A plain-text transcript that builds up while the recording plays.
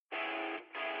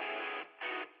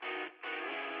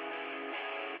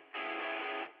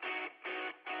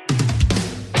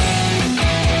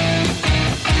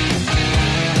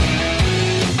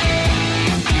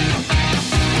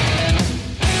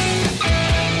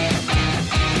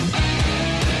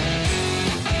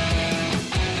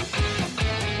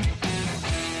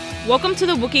Welcome to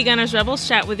the Wookiee Gunners Rebels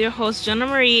Chat with your host, Jonah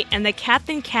Marie, and the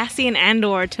Captain Cassian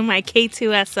Andor to my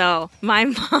K2SO, my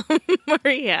mom,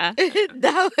 Maria.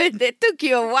 That took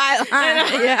you a while,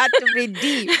 huh? You had to be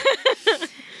deep.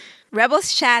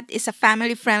 Rebels Chat is a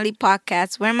family-friendly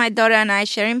podcast where my daughter and I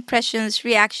share impressions,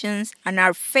 reactions, and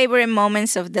our favorite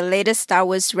moments of the latest Star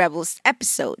Wars Rebels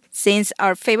episode. Since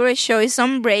our favorite show is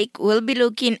on break, we'll be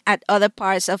looking at other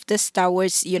parts of the Star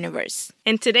Wars universe.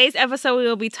 In today's episode, we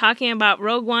will be talking about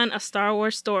Rogue One, A Star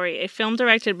Wars Story, a film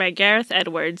directed by Gareth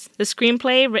Edwards. The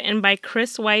screenplay, written by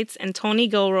Chris Weitz and Tony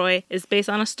Gilroy, is based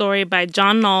on a story by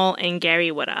John Knoll and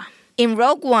Gary Whitta. In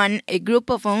Rogue One, a group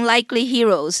of unlikely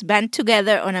heroes band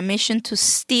together on a mission to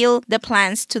steal the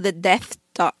plans to the Death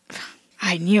Star.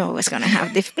 I knew I was going to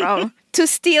have this problem. To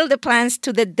steal the plans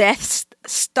to the Death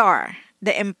Star,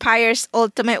 the Empire's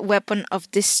ultimate weapon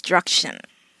of destruction.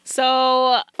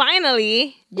 So,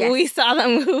 finally, we saw the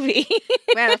movie.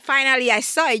 Well, finally I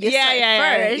saw it. You saw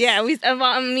it first.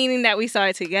 Yeah, meaning that we saw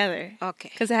it together. Okay.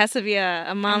 Because it has to be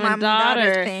a mom and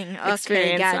daughter thing.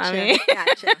 Experience. Okay,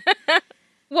 gotcha.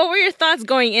 What were your thoughts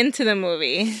going into the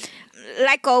movie?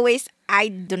 Like always, I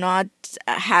do not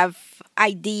have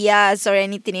ideas or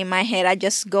anything in my head. I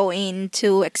just go in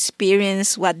to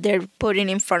experience what they're putting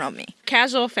in front of me.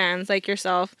 Casual fans like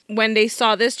yourself, when they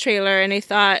saw this trailer and they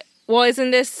thought, well,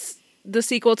 isn't this the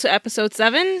sequel to Episode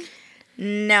 7?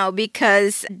 No,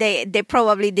 because they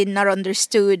probably did not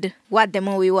understood what the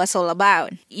movie was all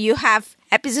about. You have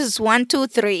episodes 1, 2,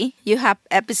 3. You have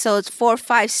episodes 4,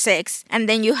 5, 6. And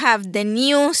then you have the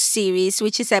new series,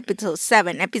 which is episode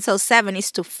 7. Episode 7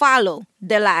 is to follow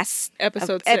the last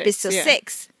episode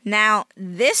 6. Now,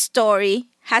 this story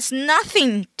has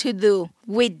nothing to do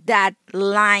with that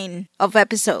line of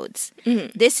episodes.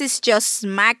 Mm-hmm. This is just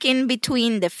smacking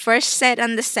between the first set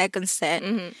and the second set.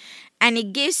 Mm-hmm. And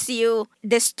it gives you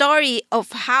the story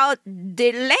of how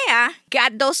Leia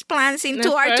got those plans into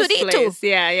R2-D2.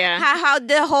 Yeah. How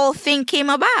the whole thing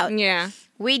came about. Yeah.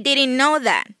 We didn't know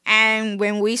that. And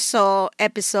when we saw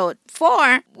episode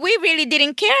 4, we really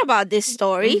didn't care about this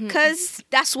story because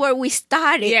that's where we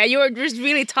started. Yeah, you were just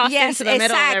really tossed into the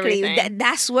middle of everything.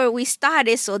 That's where we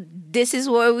started. So this is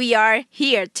where we are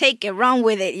here. Take it, run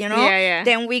with it, you know? Yeah.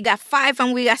 Then we got 5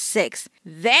 and we got 6.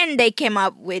 Then they came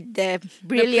up with the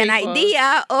brilliant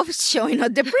idea of showing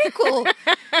us the prequel.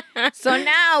 So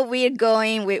now we're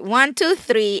going with 1, 2,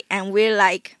 3, and we're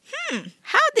like,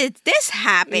 how did this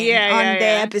happen on the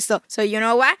episode? So you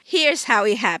know what? Here's how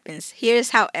it happens. Here's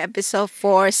how episode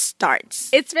 4 starts.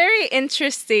 It's very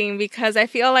interesting because I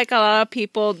feel like a lot of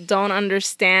people don't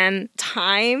understand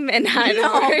time and how it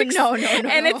works. No.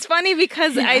 And it's funny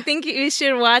because I think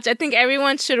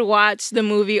everyone should watch the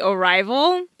movie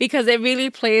Arrival because it really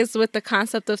plays with the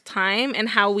concept of time and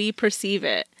how we perceive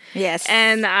it. Yes.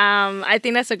 And I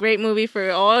think that's a great movie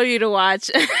for all of you to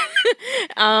watch,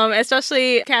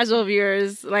 especially casual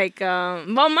viewers.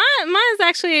 Mine's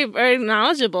actually very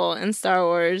knowledgeable in Star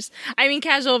Wars. I mean,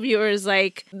 casual viewers,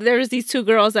 like, there was these 2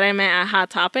 girls that I met at Hot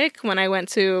Topic when I went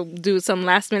to do some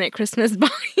last-minute Christmas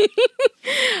buying.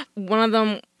 One of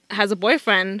them has a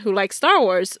boyfriend who likes Star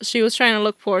Wars. She was trying to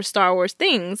look for Star Wars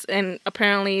things, and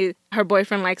apparently her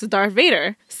boyfriend likes Darth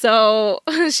Vader. So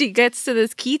she gets to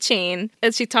this keychain,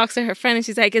 and she talks to her friend, and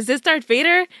she's like, is this Darth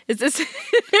Vader? Is this him?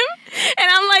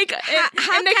 And I'm like...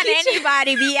 How can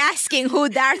anybody be asking who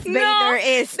Darth Vader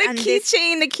is? The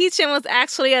keychain was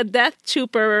actually a Death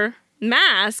Trooper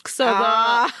mask. So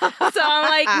I'm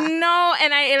like, no.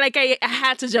 And I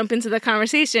had to jump into the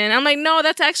conversation. I'm like, no,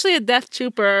 that's actually a Death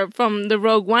Trooper from the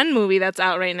Rogue One movie that's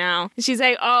out right now. And she's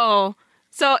like, oh,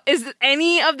 so is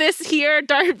any of this here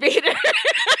Darth Vader?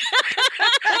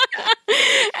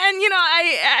 And,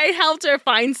 I helped her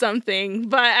find something.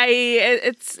 But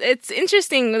it's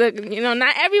interesting that,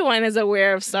 not everyone is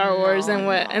aware of Star Wars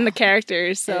and the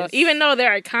characters. So even though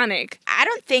they're iconic. I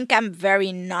don't think I'm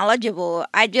very knowledgeable.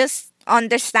 I just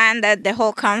understand that the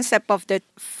whole concept of the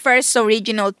first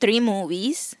original 3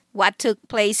 movies, what took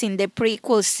place in the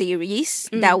prequel series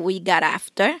that we got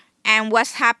after, and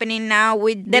what's happening now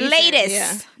with the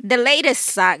latest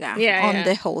saga on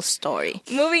the whole story.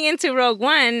 Moving into Rogue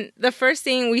One, the first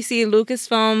thing we see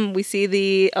Lucasfilm, we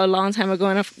see A Long Time Ago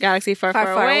in a Galaxy Far,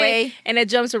 Far Away, and it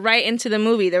jumps right into the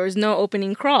movie. There was no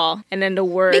opening crawl, and then the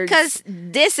words. Because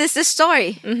this is the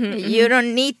story. You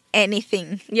don't need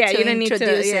anything to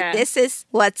introduce it. This is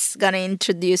what's going to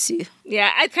introduce you.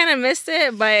 Yeah, I kind of missed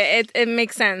it, but it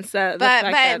makes sense. Think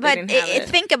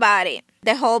about it.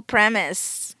 The whole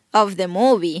premise of the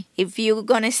movie, if you're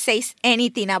gonna say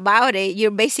anything about it,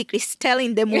 you're basically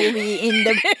telling the movie in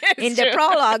the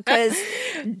prologue, because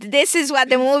this is what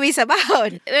the movie's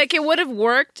about. Like, it would have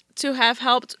worked to have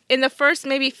helped. In the first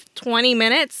maybe 20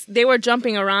 minutes, they were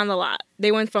jumping around a lot.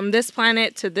 They went from this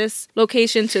planet to this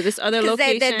location to this other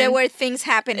location. There were things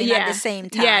happening at the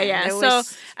same time. Yeah. So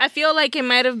I feel like it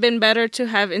might have been better to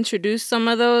have introduced some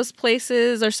of those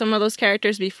places or some of those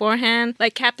characters beforehand.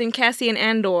 Like Captain Cassian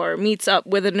Andor meets up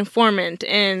with an informant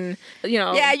and, you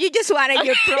know. Yeah, you just wanted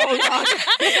your prologue.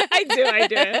 I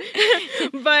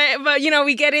do. But, you know,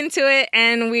 we get into it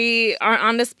and we are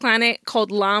on this planet called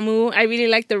Lamu. I really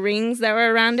like the rings that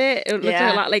were around it. It looked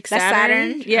a lot like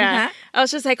Saturn. Yeah. Uh-huh. I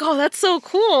was just like, oh, that's so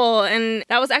cool. And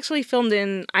that was actually filmed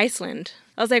in Iceland.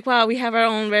 I was like, wow, we have our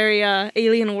own very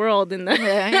alien world in the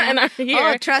here.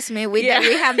 Oh, trust me, we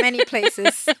have many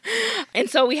places. And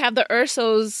so we have the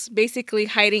Ursos basically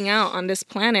hiding out on this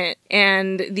planet,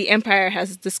 and the Empire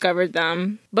has discovered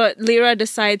them. But Lyra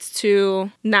decides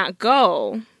to not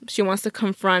go. She wants to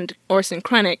confront Orson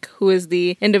Krennic, who is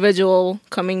the individual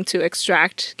coming to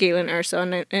extract Galen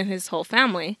Erso and his whole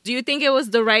family. Do you think it was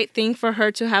the right thing for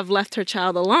her to have left her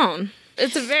child alone?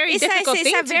 It's a very difficult thing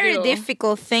to do. It's a very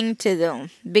difficult thing to do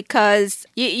because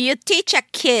you teach a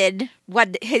kid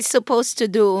what he's supposed to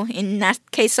do in that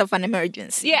case of an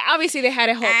emergency. Yeah, obviously they had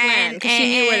a whole plan because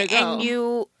she knew where to go. And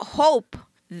you hope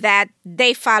that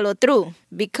they follow through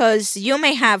because you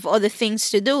may have other things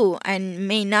to do and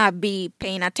may not be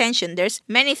paying attention. There's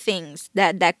many things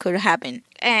that could happen.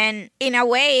 And in a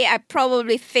way, I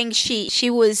probably think she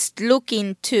was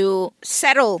looking to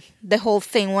settle the whole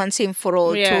thing once and for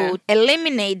all, to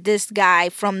eliminate this guy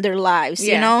from their lives,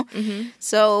 you know? Mm-hmm.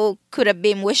 So could have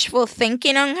been wishful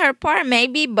thinking on her part,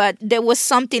 maybe, but there was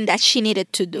something that she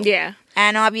needed to do. Yeah.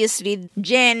 And obviously,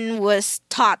 Jen was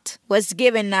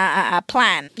given a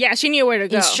plan. Yeah, she knew where to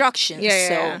go. Instructions.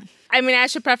 Yeah. I mean, I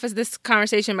should preface this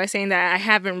conversation by saying that I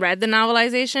haven't read the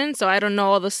novelization, so I don't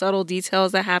know all the subtle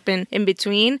details that happen in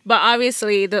between. But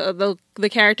obviously, the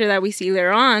character that we see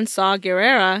later on, Saw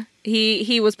Gerrera,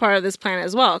 he was part of this plan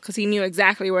as well because he knew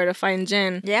exactly where to find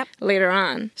Jin later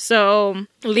on. So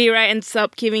Lyra ends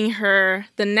up giving her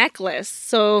the necklace.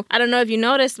 So I don't know if you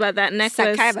noticed about that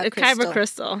necklace. It's a kyber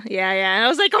crystal. Yeah. And I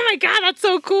was like, oh my God, that's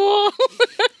so cool.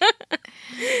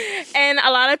 And a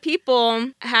lot of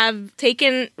people have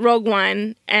taken Rogue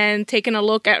One and taken a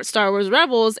look at Star Wars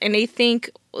Rebels and they think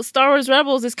Star Wars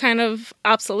Rebels is kind of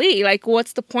obsolete. Like,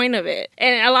 what's the point of it?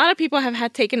 And a lot of people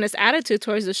have taken this attitude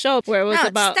towards the show where it was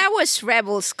about... Star Wars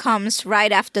Rebels comes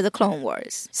right after the Clone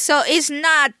Wars. So it's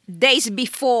not days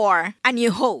before A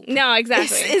New Hope. No,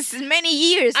 exactly. It's many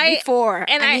years before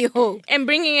A New Hope. And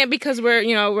bringing it because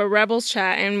we're Rebels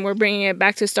Chat and we're bringing it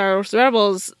back to Star Wars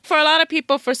Rebels. For a lot of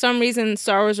people, for some reason,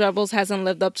 Star Wars Rebels hasn't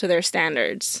lived up to their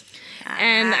standards.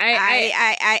 And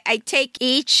I take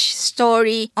each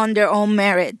story on their own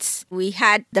merits. We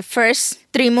had the first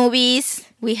 3 movies.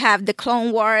 We have the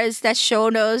Clone Wars that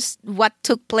showed us what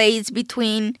took place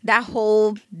between that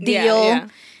whole deal. Yeah.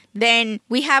 Then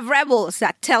we have Rebels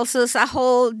that tells us a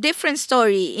whole different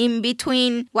story in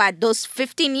between, those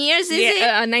 15 years, is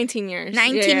it? 19 years.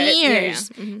 19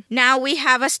 years. Yeah. Mm-hmm. Now we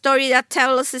have a story that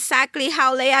tells us exactly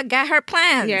how Leia got her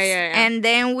plans. Yeah. And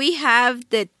then we have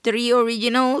the 3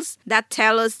 originals that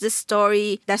tell us the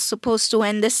story that's supposed to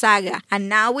end the saga. And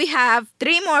now we have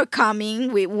 3 more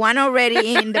coming with 1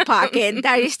 already in the pocket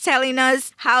that is telling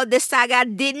us how the saga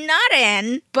did not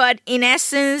end, but in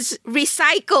essence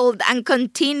recycled and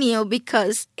continued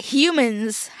because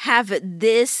humans have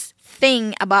this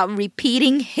thing about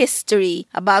repeating history,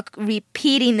 about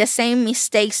repeating the same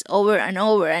mistakes over and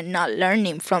over and not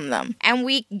learning from them. And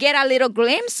we get a little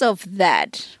glimpse of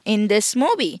that in this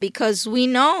movie because we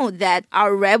know that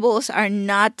our rebels are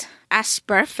not as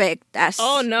perfect as we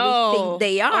think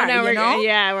they are. We're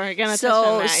going to touch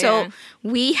on that. So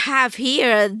we have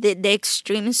here the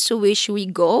extremes to which we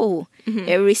go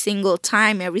every single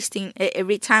time.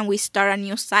 Every time we start a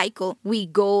new cycle, we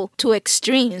go to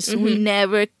extremes. Mm-hmm. We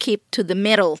never keep to the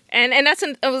middle. And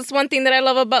that's one thing that I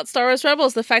love about Star Wars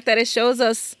Rebels, the fact that it shows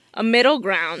us a middle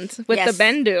ground with the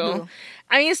Bendu.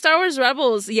 I mean, Star Wars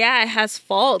Rebels, it has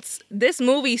faults. This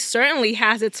movie certainly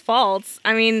has its faults.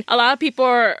 I mean, a lot of people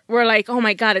were like, oh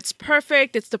my God, it's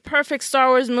perfect. It's the perfect Star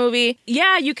Wars movie.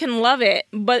 Yeah, you can love it,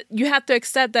 but you have to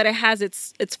accept that it has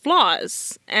its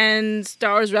flaws. And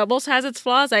Star Wars Rebels has its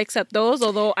flaws. I accept those,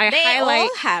 although they all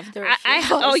have their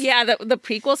flaws. The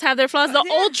prequels have their flaws. The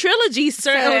old trilogy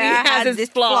certainly has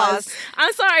its flaws.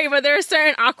 I'm sorry, but there are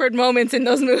certain awkward moments in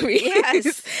those movies.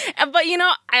 Yes. But,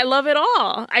 I love it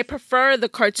all. I prefer the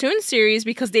cartoon series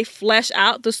because they flesh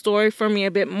out the story for me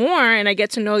a bit more, and I get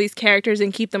to know these characters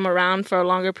and keep them around for a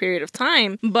longer period of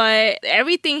time. But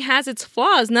everything has its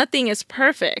flaws. Nothing is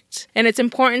perfect. And it's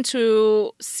important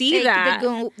to see Take that.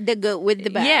 the good with the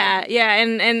bad. Yeah.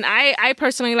 And I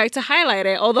personally like to highlight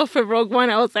it. Although for Rogue One,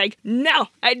 I was like, no,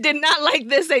 I did not like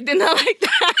this. I did not like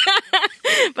that.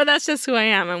 But that's just who I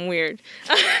am. I'm weird.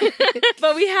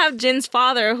 But we have Jin's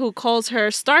father who calls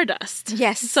her Stardust.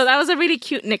 Yes. So that was a really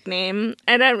cute nickname.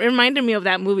 And it reminded me of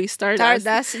that movie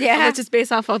Stardust. Yeah. Which is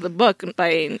based off of the book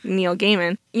by Neil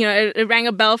Gaiman. You know, it rang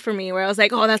a bell for me where I was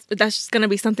like, oh, that's just going to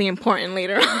be something important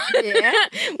later on. Yeah.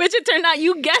 Which it turned out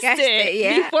you guessed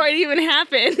it before it even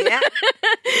happened. Yeah.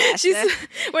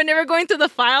 When they were going through the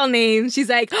file name, she's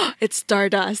like, oh, it's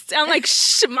Stardust. I'm like,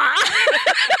 shh, Ma.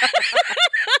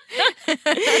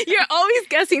 You're always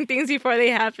guessing things before they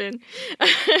happen.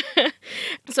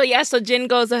 So Jin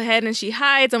goes ahead and she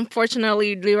hides.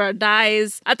 Unfortunately, Lyra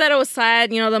dies. I thought it was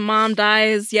sad. You know, the mom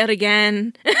dies yet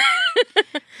again.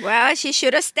 Well, she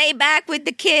should have stayed back with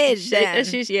the kids.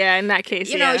 In that case,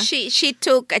 you know, she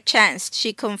took a chance.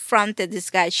 She confronted this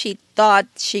guy. She thought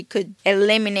she could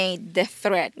eliminate the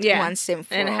threat once and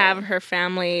for all. And have her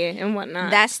family and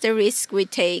whatnot. That's the risk we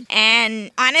take. And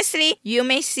honestly, you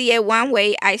may see it one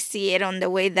way. I see it on the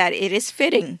way that it is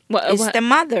fitting. It's the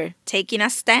mother taking a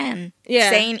stand. Yeah.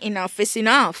 Saying enough is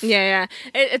enough. Yeah.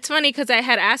 It's funny because I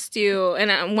had asked you,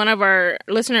 and one of our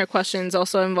listener questions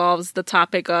also involves the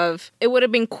topic of, it would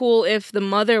have been cool if the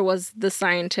mother was the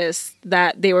scientist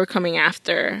that they were coming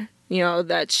after. You know,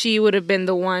 that she would have been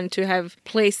the one to have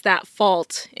placed that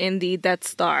fault in the Death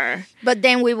Star. But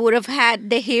then we would have had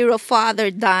the hero father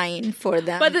dying for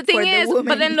them. But the thing is,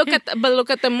 but then look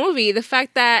at the movie. The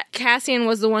fact that Cassian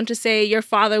was the one to say your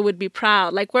father would be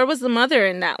proud. Like, where was the mother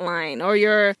in that line? Or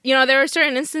there are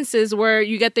certain instances where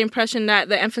you get the impression that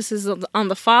the emphasis is on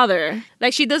the father.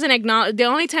 Like, she doesn't acknowledge. The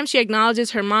only time she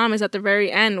acknowledges her mom is at the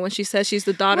very end when she says she's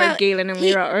the daughter of Galen and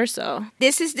Lyra Erso.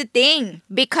 This is the thing,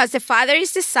 because the father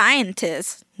is the scientist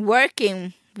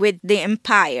working with the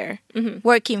Empire,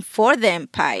 working for the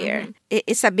Empire.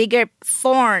 It's a bigger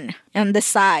thorn on the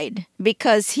side,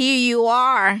 because here you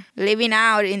are living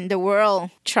out in the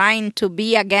world trying to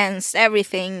be against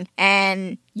everything,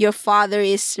 and your father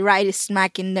is right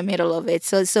smack in the middle of it.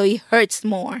 So it hurts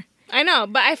more. I know,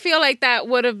 but I feel like that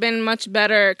would have been much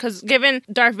better, because given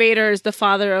Darth Vader is the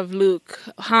father of Luke,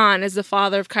 Han is the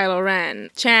father of Kylo Ren,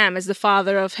 Cham is the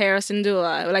father of Hera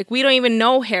Syndulla. Like, we don't even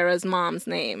know Hera's mom's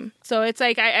name. So it's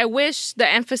like, I wish the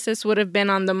emphasis would have been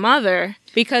on the mother,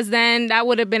 because then that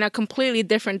would have been a completely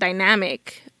different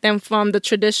dynamic than from the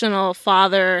traditional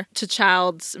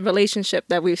father-to-child's relationship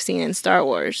that we've seen in Star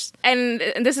Wars. And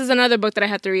this is another book that I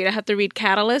had to read. I had to read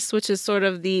Catalyst, which is sort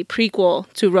of the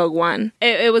prequel to Rogue One.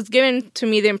 It was given to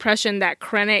me the impression that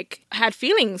Krennic had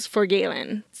feelings for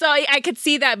Galen. So I could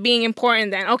see that being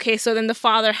important then. Okay, so then the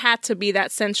father had to be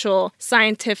that central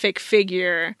scientific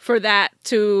figure for that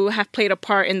to have played a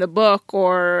part in the book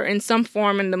or in some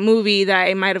form in the movie that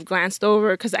I might have glanced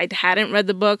over because I hadn't read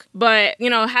the book. But,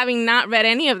 having not read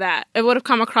any of that, it would have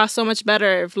come across so much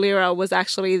better if Lyra was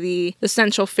actually the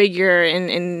central figure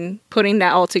in putting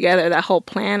that all together, that whole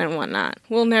plan and whatnot.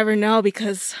 We'll never know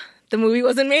because the movie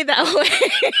wasn't made that way.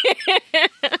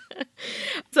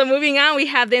 So moving on, we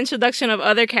have the introduction of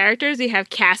other characters. We have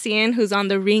Cassian, who's on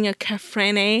the Ring of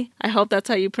Kafrene. I hope that's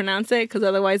how you pronounce it, because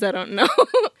otherwise I don't know.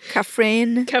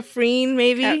 Kafrene,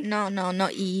 maybe? No,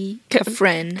 not E.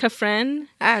 Kafren. Kafren?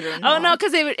 I don't know. Oh, no,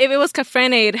 because if it was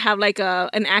Kafrene, it'd have like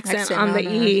an accent on the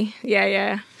E.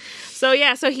 Yeah. So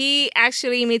he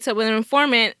actually meets up with an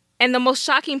informant. And the most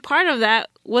shocking part of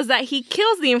that was that he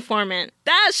kills the informant.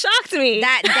 That shocked me.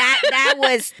 That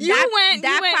was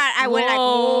part. I went like,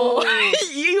 whoa.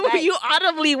 You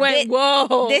audibly went,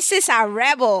 whoa. This is a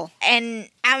rebel, and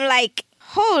I'm like,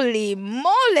 holy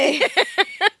moly!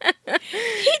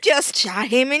 He just shot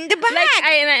him in the back.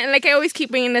 I always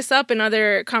keep bringing this up in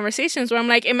other conversations where I'm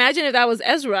like, imagine if that was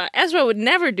Ezra. Ezra would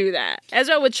never do that.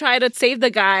 Ezra would try to save the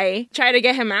guy, try to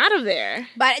get him out of there.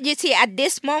 But you see, at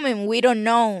this moment, we don't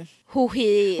know who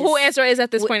he is. Who Ezra is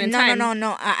at this point in time.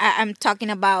 No. I'm talking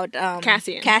about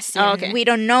Cassian. Oh, okay. We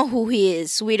don't know who he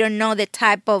is. We don't know the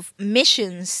type of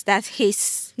missions that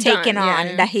he's taken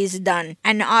on, that he's done.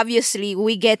 And obviously,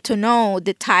 we get to know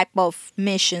the type of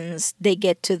missions they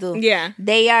get to do. Yeah.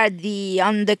 They are the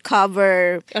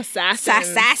undercover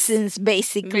assassins,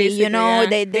 basically. Yeah.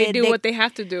 They do what they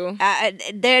have to do.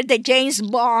 They're the James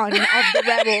Bond of the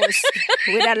rebels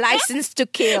with a license to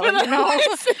kill.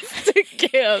 License to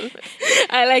kill.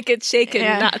 I like it shaken,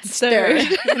 not stirred.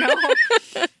 You know?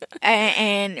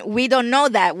 And we don't know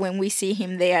that when we see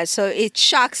him there. So it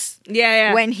shocks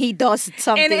when he does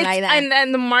something like that.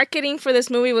 And the marketing for this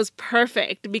movie was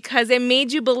perfect because it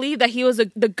made you believe that he was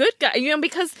the good guy. You know,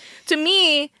 because to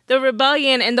me, the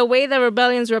rebellion and the way the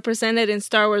rebellion's represented in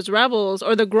Star Wars Rebels,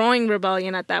 or the growing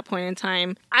rebellion at that point in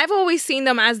time, I've always seen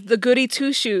them as the goody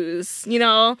two-shoes, you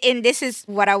know? And this is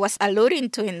what I was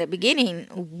alluding to in the beginning.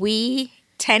 We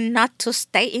tend not to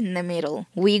stay in the middle.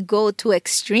 We go to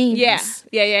extremes. Yeah.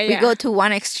 We go to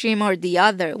one extreme or the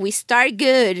other. We start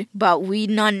good, but we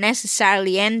not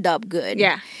necessarily end up good.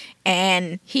 Yeah.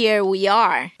 And here we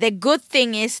are. The good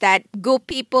thing is that good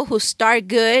people who start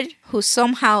good, who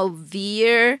somehow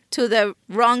veer to the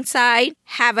wrong side,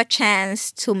 have a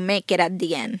chance to make it at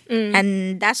the end.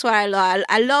 And that's what I love.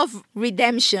 I love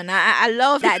redemption. I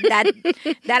love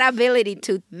that ability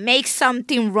to make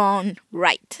something wrong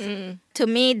right. To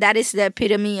me, that is the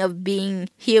epitome of being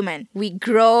human. We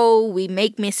grow, we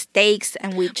make mistakes,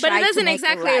 and we try to make it right. But it doesn't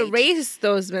exactly erase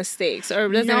those mistakes. Or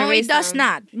doesn't no, erase it does them.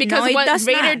 not. Because no, what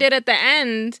Vader did at the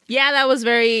end, that was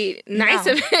very nice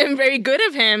of him, very good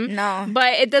of him. No.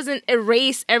 But it doesn't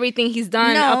erase everything he's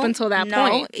done up until that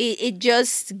point. It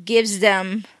just gives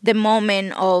them the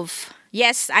moment of,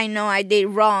 yes, I know I did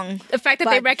wrong. The fact that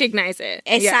they recognize it.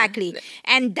 Exactly. Yeah.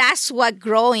 And that's what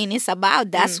growing is about.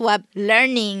 That's what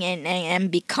learning and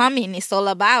becoming is all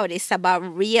about. It's about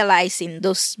realizing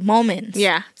those moments.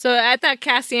 Yeah. So at that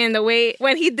Cassian, the way,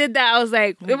 when he did that, I was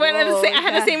like, I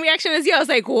had the same reaction as you. I was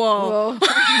like, whoa.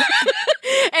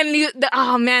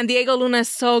 And Diego Luna is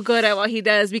so good at what he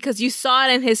does because you saw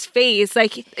it in his face.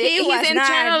 Like, he's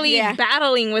internally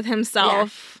battling with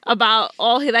himself about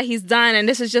all that he's done, and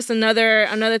this is just another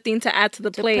thing to add to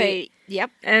the plate.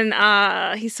 Yep. And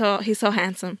he's so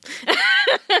handsome.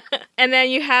 And then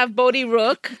you have Bodhi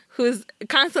Rook, who's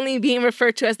constantly being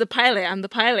referred to as the pilot. I'm the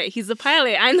pilot. He's the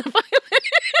pilot. I'm the pilot.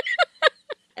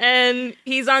 And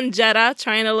he's on Jeddah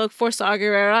trying to look for Saw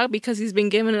Gerrera because he's been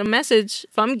given a message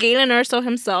from Galen Erso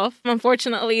himself.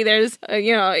 Unfortunately, there's, poor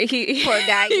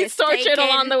guy he's tortured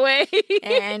along the way.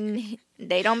 And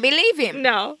they don't believe him.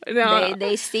 No.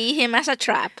 They see him as a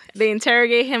trap. They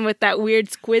interrogate him with that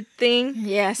weird squid thing.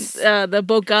 Yes. The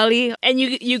Bogali. And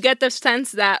you get the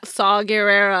sense that Saw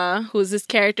Gerrera, who's this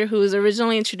character who was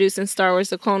originally introduced in Star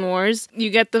Wars: The Clone Wars, you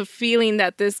get the feeling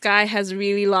that this guy has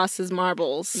really lost his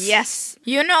marbles. Yes.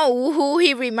 You know who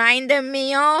he reminded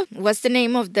me of? What's the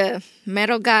name of the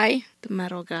metal guy? The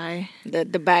metal guy. The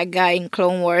bad guy in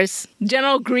Clone Wars.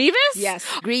 General Grievous? Yes,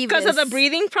 Grievous. Because of the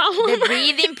breathing problem? The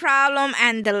breathing problem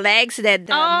and the legs, the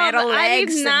metal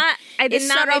legs. I did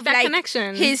not make that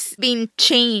connection. He's been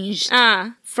changed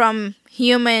from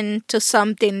human to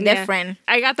something different.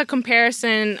 I got the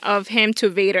comparison of him to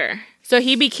Vader. So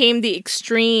he became the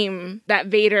extreme that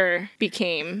Vader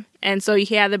became. And so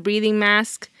he had the breathing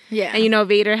mask. Yeah. And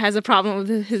Vader has a problem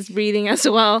with his breathing as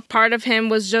well. Part of him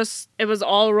was it was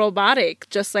all robotic,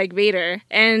 just like Vader.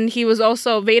 And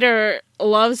Vader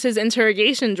loves his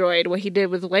interrogation droid, what he did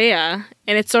with Leia.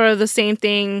 And it's sort of the same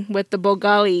thing with the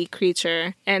Bogali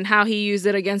creature and how he used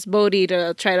it against Bodhi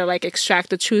to try to extract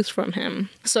the truth from him.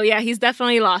 So yeah, he's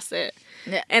definitely lost it.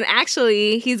 Yeah. And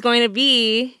actually, he's going to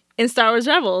be in Star Wars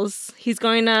Rebels. He's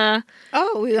going to...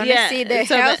 Oh, we're going to see the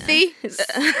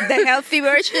healthy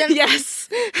version? Yes.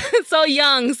 So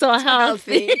young, so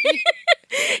healthy.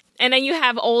 And then you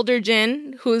have older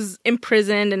Jyn, who's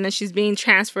imprisoned, and then she's being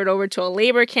transferred over to a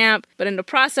labor camp. But in the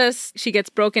process, she gets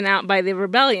broken out by the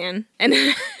rebellion. And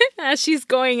as she's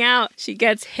going out, she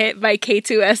gets hit by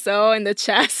K2SO in the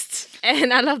chest.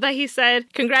 And I love that he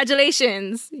said,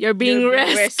 "Congratulations, you're being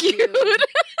rescued."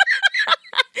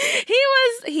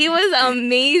 He was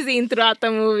amazing throughout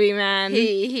the movie, man.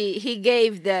 He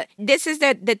gave this is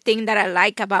the thing that I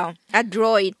like about a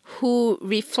droid who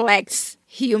reflects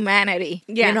humanity.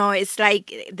 Yeah. It's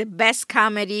like the best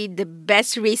comedy, the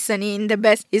best reasoning,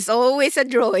 it's always a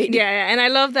droid. Yeah, and I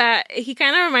love that he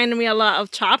kind of reminded me a lot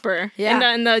of Chopper. Yeah.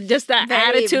 And just that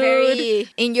attitude. Very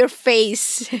in your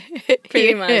face.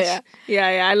 Pretty much.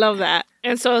 Yeah, I love that.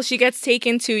 And so she gets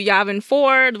taken to Yavin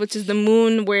 4, which is the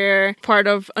moon where part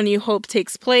of A New Hope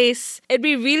takes place. It'd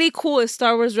be really cool if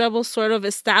Star Wars Rebels sort of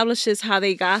establishes how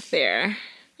they got there.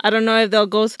 I don't know if they'll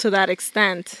go to that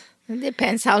extent. It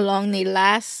depends how long they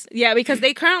last. Yeah, because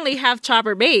they currently have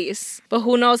Chopper Base, but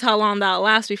who knows how long that'll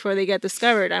last before they get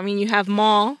discovered. I mean, you have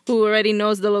Maul, who already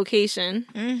knows the location.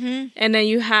 Mm-hmm. And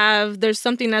then there's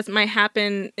something that might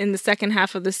happen in the second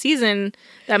half of the season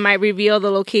that might reveal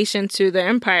the location to the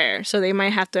Empire. So they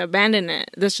might have to abandon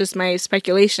it. That's just my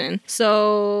speculation.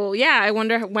 So, yeah, I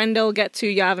wonder when they'll get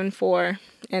to Yavin 4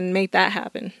 and make that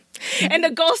happen. And the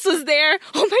ghost was there.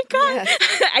 Oh my God.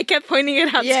 Yes. I kept pointing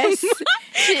it out Yes. to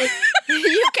him.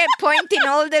 You kept pointing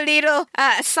all the little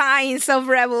signs of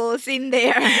rebels in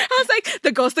there. I was like,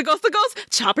 the ghost,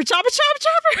 chopper, chopper, chopper,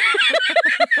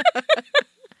 chopper.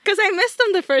 Because I missed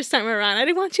them the first time around. I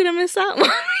didn't want you to miss out,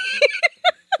 Mommy.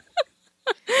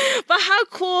 But how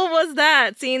cool was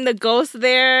that? Seeing the ghost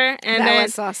there. And That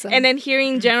was awesome. And then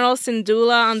hearing General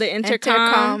Syndulla on the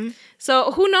intercom.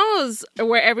 So who knows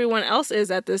where everyone else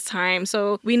is at this time.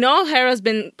 So we know Hera's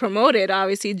been promoted,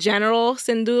 obviously. General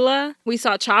Syndulla. We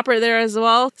saw Chopper there as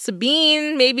well.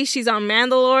 Sabine, maybe she's on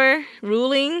Mandalore,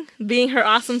 ruling, being her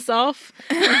awesome self.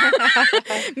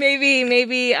 maybe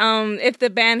if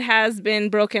the band has been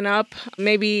broken up,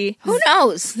 maybe... Who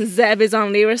knows? Zeb is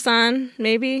on Lirasan,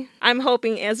 maybe. I'm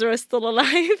hoping Ezra's still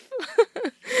alive.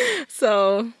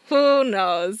 So, who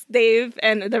knows? Dave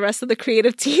and the rest of the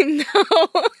creative team know.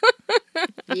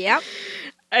 Yep.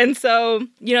 And so,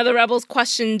 the rebels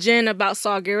question Jyn about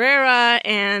Saw Gerrera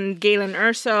and Galen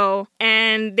Erso,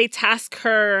 and they task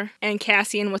her and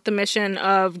Cassian with the mission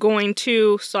of going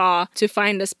to Saw to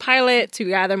find this pilot to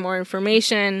gather more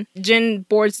information. Jyn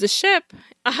boards the ship.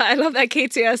 I love that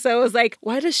KTSO was like,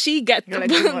 why does she get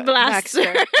the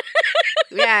blaster?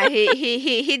 Yeah,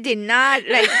 he did not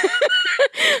like...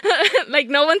 Like,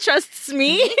 no one trusts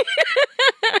me.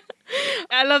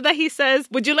 I love that he says,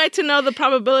 would you like to know the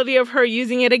probability of her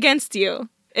using it against you?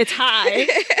 It's high.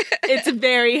 It's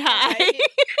very high.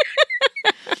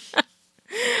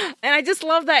 And I just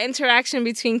love that interaction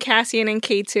between Cassian and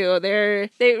K2.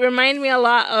 They remind me a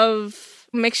lot of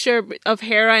mixture of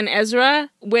Hera and Ezra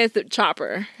with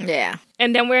Chopper. Yeah.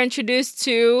 And then we're reintroduced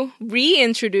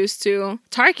to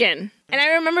Tarkin. And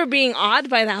I remember being awed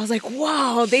by that. I was like,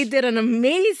 wow, they did an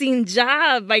amazing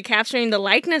job by capturing the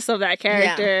likeness of that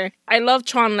character. Yeah. I love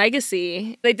Tron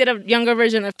Legacy. They did a younger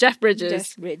version of Jeff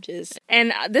Bridges.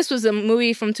 And this was a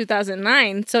movie from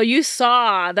 2009. So you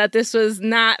saw that this was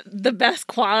not the best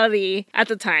quality at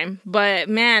the time. But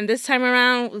man, this time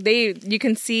around, you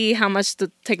can see how much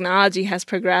the technology has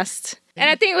progressed. And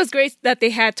I think it was great that they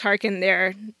had Tarkin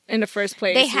there in the first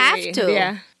place. They have to.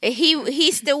 Yeah.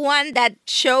 He's the one that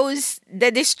shows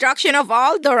the destruction of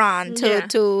Alderaan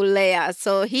to Leia,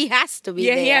 so he has to be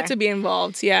there. Yeah, he had to be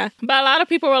involved, yeah. But a lot of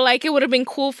people were like, it would have been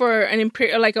cool for an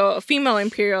Imperial, like a female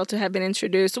Imperial to have been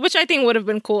introduced, which I think would have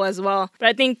been cool as well. But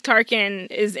I think Tarkin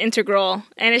is integral,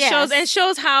 and it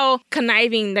shows how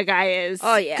conniving the guy is.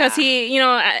 Oh, yeah. Because he,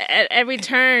 at every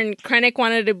turn, Krennic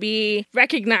wanted to be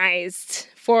recognized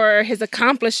for his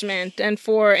accomplishment and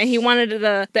he wanted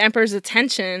the Emperor's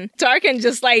attention. Tarkin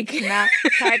just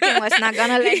Tarkin was not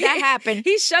gonna let that happen.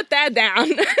 He shut that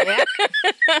down.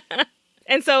 Yeah.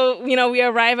 And so, we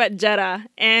arrive at Jeddah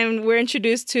and we're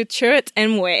introduced to Chirrut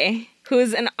Îmwe,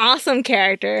 who's an awesome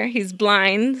character. He's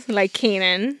blind, like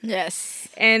Kanan. Yes.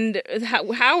 And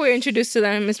how we're introduced to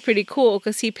them is pretty cool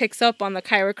because he picks up on the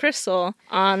Kyra crystal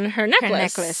on her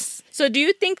necklace. So do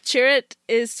you think Chirrut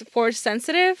is force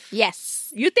sensitive? Yes.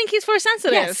 You think he's force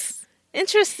sensitive? Yes.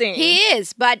 Interesting. He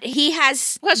is, but he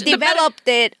has developed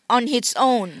it on his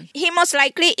own. He most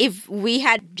likely, if we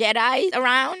had Jedi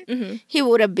around, he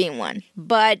would have been one.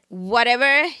 But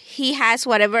whatever he has,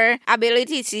 whatever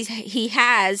abilities he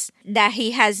has, that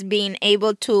he has been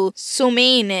able to zoom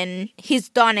in, and he's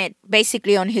done it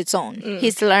basically on his own.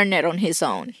 He's learned it on his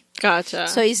own. Gotcha.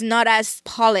 So it's not as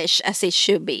polished as it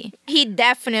should be. He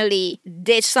definitely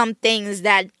did some things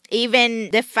that even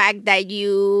the fact that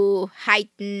you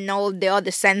heighten all the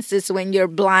other senses when you're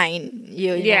blind.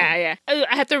 Yeah. I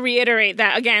have to reiterate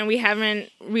that, again, we haven't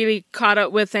really caught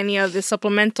up with any of the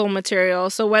supplemental material.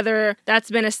 So whether that's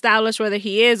been established, whether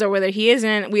he is or whether he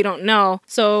isn't, we don't know.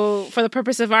 So for the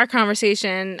purpose of our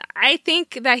conversation, I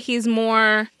think that he's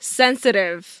more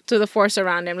sensitive to the force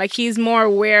around him. Like, he's more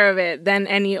aware of it than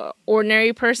any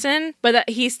ordinary person, but that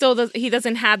he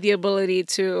doesn't have the ability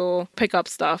to pick up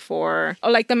stuff or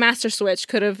like the master switch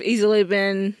could have easily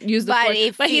been used, but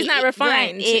he's not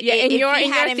refined. Right, in your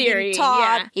theory,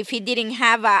 if he didn't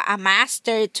have a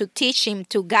master to teach him,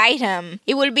 to guide him,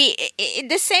 it would be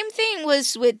the same thing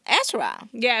was with Ezra.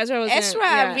 Yeah,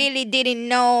 Ezra really didn't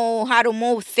know how to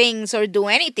move things or do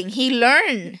anything. He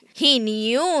learned. He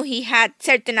knew he had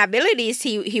certain abilities.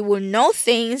 He would know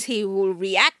things. He would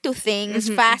react to things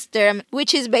faster,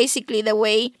 which is basically the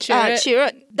way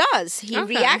Chirrut does. He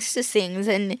reacts to things,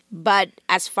 but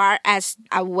as far as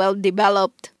a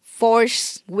well-developed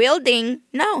force wielding,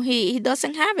 no, he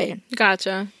doesn't have it.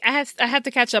 Gotcha. I have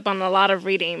to catch up on a lot of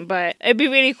reading, but it'd be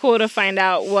really cool to find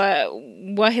out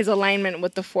what his alignment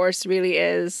with the force really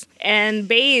is. And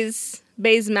Baze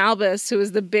Baze Malbus, who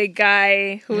was the big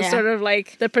guy who was sort of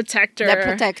like the protector. The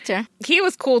protector. He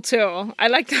was cool too. I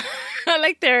liked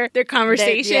their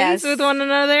conversations with one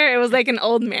another. It was like an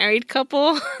old married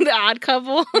couple, the odd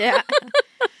couple. Yeah.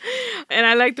 And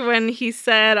I liked when he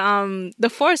said, the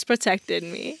Force protected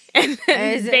me. And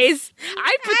then Baze,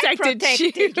 I protected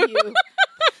you.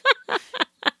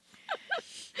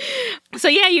 So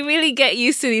yeah, you really get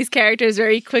used to these characters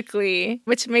very quickly,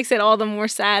 which makes it all the more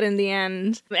sad in the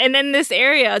end. And then this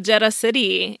area, Jeddah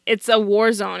City, it's a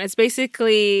war zone. It's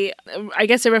basically, I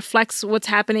guess it reflects what's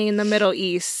happening in the Middle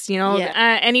East. You know,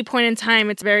 at any point in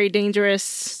time, it's very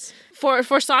dangerous. For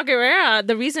Saw Gerrera,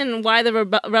 the reason why the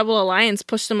Rebel Alliance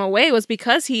pushed him away was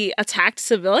because he attacked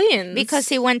civilians. Because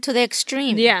he went to the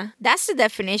extreme. Yeah. That's the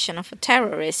definition of a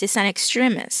terrorist. It's an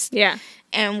extremist. Yeah.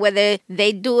 And whether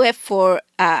they do it for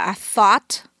a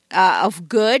thought of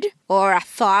good or a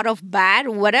thought of bad,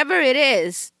 whatever it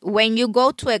is, when you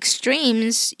go to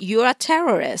extremes, you're a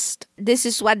terrorist. This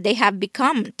is what they have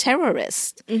become,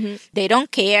 terrorists. Mm-hmm. They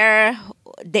don't care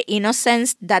the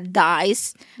innocence that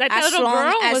dies as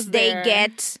long as they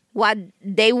get what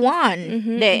they want.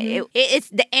 Mm-hmm, it's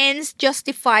the ends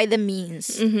justify the means.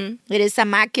 Mm-hmm. It is a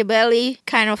Machiavelli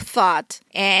kind of thought,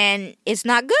 and it's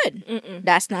not good. Mm-mm.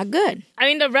 That's not good. I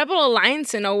mean, the Rebel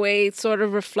Alliance in a way sort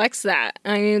of reflects that.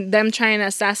 I mean, them trying to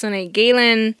assassinate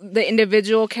Galen, the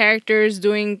individual characters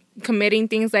committing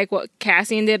things like what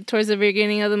Cassian did towards the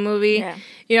beginning of the movie. Yeah.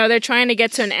 You know, they're trying to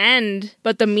get to an end,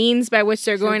 but the means by which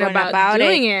they're going about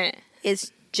doing it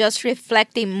is just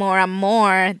reflecting more and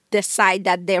more the side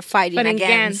that they're fighting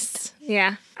against.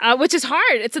 Yeah. Which is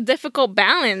hard. It's a difficult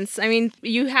balance. I mean,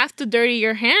 you have to dirty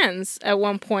your hands at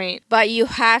one point. But you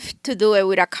have to do it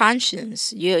with a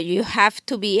conscience. You have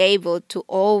to be able to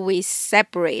always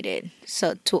separate it.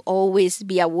 So to always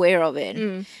be aware of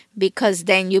it. Because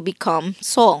then you become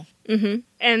soul. Mm-hmm.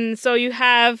 And so you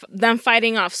have them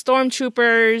fighting off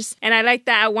stormtroopers. And I like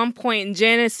that at one point,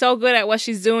 Jyn is so good at what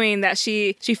she's doing that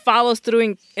she follows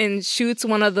through and shoots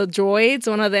one of the droids,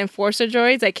 one of the enforcer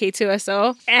droids, like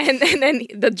K2SO. And then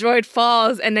the droid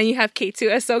falls, and then you have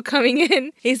K2SO coming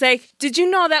in. He's like, "Did you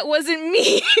know that wasn't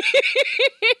me?"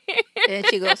 And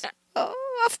she goes,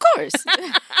 "Oh, of course."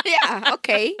 Yeah,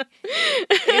 okay.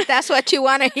 If that's what you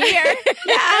want to hear.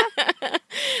 Yeah.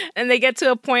 And they get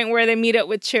to a point where they meet up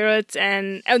with Chirrut,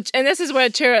 and this is where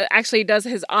Chirrut actually does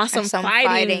his awesome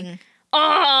fighting.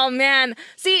 Oh, man.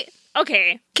 See,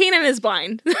 okay, Kanan is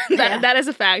blind. That is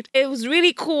a fact. It was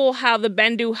really cool how the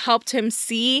Bendu helped him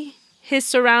see his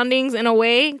surroundings in a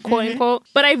way, quote unquote.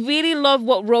 But I really love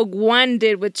what Rogue One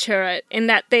did with Chirrut, in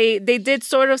that they did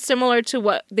sort of similar to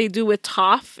what they do with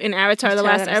Toph in Avatar: The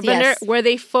Last Airbender, where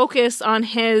they focus on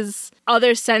his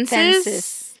other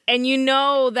senses. And you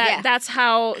know that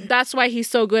that's why he's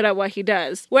so good at what he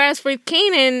does. Whereas for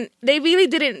Kanan, they really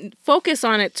didn't focus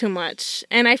on it too much.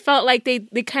 And I felt like they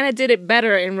kind of did it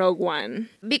better in Rogue One.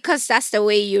 Because that's the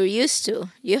way you're used to.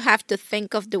 You have to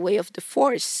think of the way of the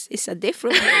Force. It's a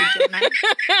different way,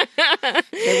 Jonah.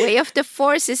 The way of the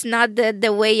Force is not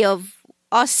the way of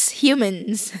us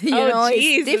humans. You know,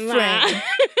 it's different.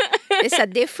 It's a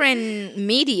different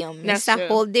medium. It's a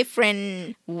whole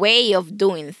different way of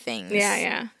doing things.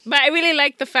 Yeah. But I really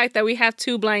like the fact that we have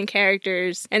two blind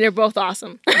characters and they're both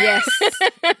awesome. Yes.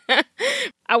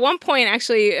 At one point,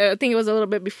 actually, I think it was a little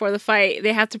bit before the fight,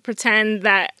 they have to pretend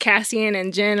that Cassian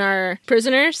and Jyn are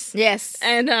prisoners. Yes.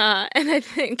 And I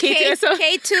think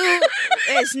K2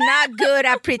 is not good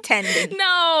at pretending.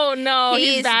 No.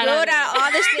 He's good at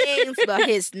other things, but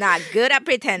he's not good at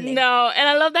pretending. No, and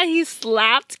I love that he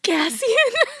slapped Cassian.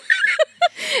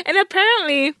 And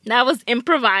apparently that was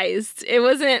improvised. It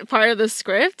wasn't part of the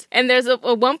script. And there's a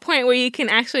one point where you can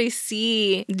actually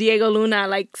see Diego Luna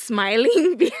like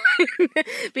smiling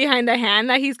behind the hand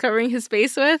that he's covering his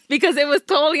face with, because it was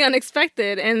totally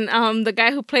unexpected. And the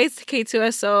guy who plays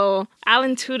K2SO,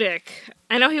 Alan Tudyk,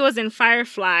 I know he was in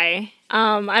Firefly.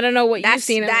 I don't know what you've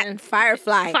seen him in.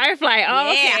 Firefly. Firefly.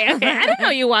 Oh, yeah. Okay. I didn't know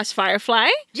you watched Firefly.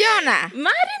 Jonah. I didn't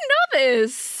know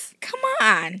this. Come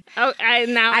on. Oh, I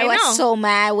know. Was so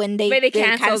mad when they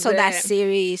canceled that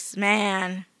series.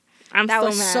 Man. That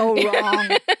was mad. So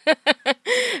wrong.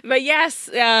 But yes,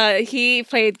 he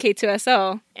played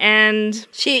K2SO. And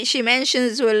she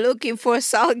mentions we're looking for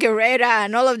Saw Gerrera,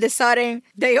 and all of a sudden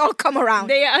they all come around.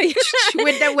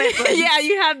 With their weapons. Yeah,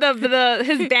 you have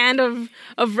his band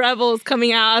of rebels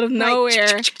coming out of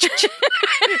nowhere.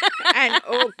 And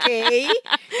okay.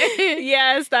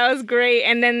 Yes, that was great.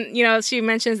 And then, she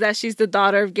mentions that she's the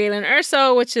daughter of Galen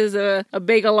Erso, which is a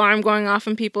big alarm going off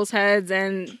in people's heads,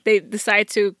 and they decide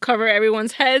to cover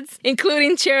everyone's heads,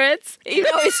 including Chirrut's.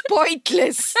 Even though it's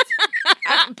pointless.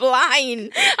 I'm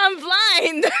blind. I'm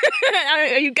blind.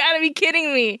 You gotta be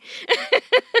kidding me.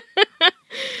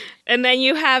 And then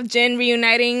you have Jin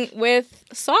reuniting with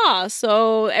Saw.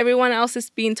 So everyone else is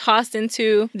being tossed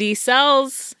into these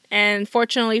cells. And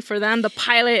fortunately for them, the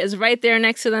pilot is right there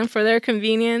next to them for their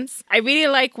convenience. I really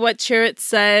like what Chirrut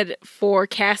said for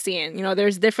Cassian. You know,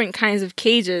 there's different kinds of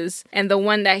cages. And the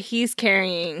one that he's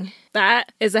carrying,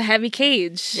 that is a heavy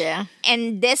cage. Yeah.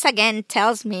 And this again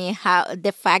tells me how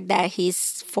the fact that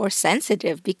he's force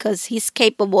sensitive, because he's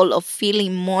capable of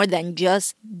feeling more than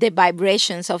just the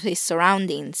vibrations of his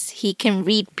surroundings. He can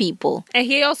read people. And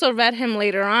he also read him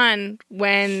later on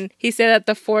when he said that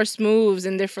the force moves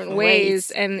in different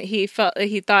ways. And he thought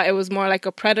it was more like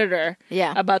a predator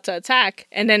about to attack.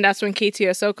 And then that's when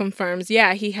KTSO confirms,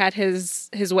 he had his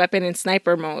weapon in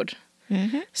sniper mode.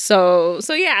 Mm-hmm. So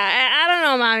yeah, I don't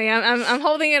know, Mommy. I'm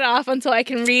holding it off until I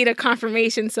can read a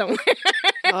confirmation somewhere.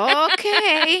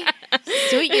 Okay,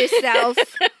 suit yourself.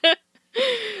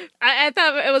 I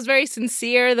thought it was very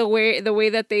sincere the way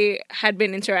that they had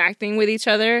been interacting with each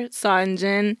other, Saw and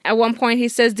Jin. At one point, he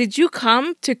says, "Did you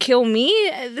come to kill me?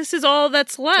 This is all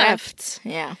that's left."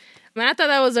 Yeah. And I thought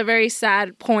that was a very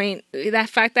sad point. That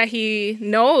fact that he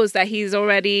knows that he's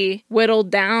already whittled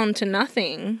down to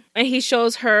nothing. And he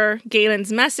shows her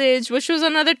Galen's message, which was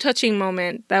another touching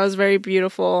moment. That was very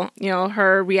beautiful. You know,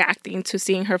 her reacting to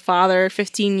seeing her father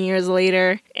 15 years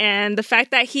later. And the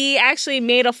fact that he actually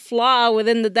made a flaw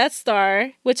within the Death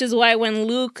Star, which is why when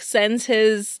Luke sends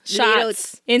his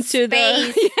shots into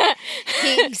space,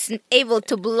 he's able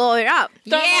to blow it up.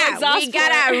 We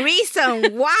got a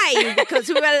reason why. Because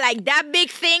we were like, that big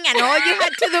thing, and all you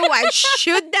had to do was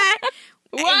shoot that.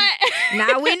 What?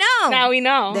 Now we know. Now we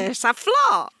know. There's a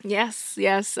flaw. Yes.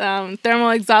 Thermal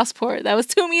exhaust port. That was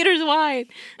 2 meters wide.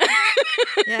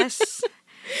 Yes.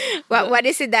 What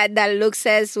is it that Luke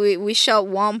says? We shot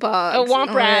womp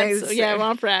womp rats. Yeah,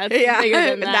 womp rats. Yeah. Bigger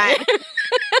than that.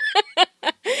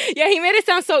 Yeah, he made it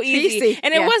sound so easy.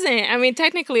 And it wasn't. I mean,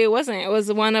 technically it wasn't. It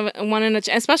was one in a...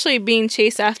 Especially being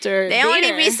chased after The Vader.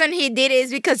 only reason he did it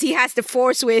is because he has the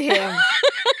Force with him.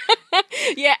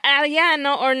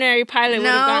 No ordinary pilot would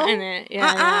have gotten it.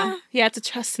 Yeah, he had to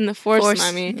trust in the Force,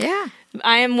 Mommy. Yeah.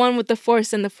 I am one with the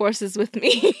Force, and the Force is with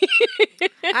me.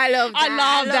 I love that. I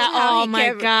love that. Oh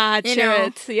my God,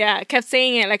 Chirrut. Yeah, kept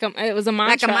saying it like it was a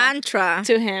mantra. Like a mantra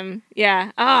to him.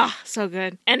 Yeah. So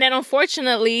good. And then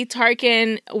unfortunately,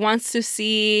 Tarkin wants to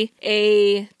see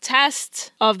a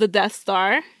test of the Death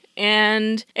Star,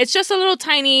 and it's just a little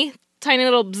tiny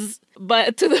little bzz.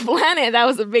 But to the planet, that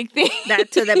was a big thing.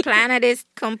 That to the planet is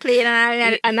complete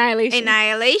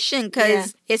annihilation,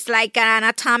 because it's like an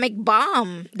atomic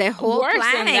bomb. The whole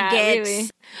planet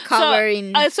gets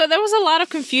covered. So there was a lot of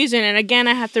confusion, and again,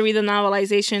 I have to read the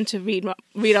novelization to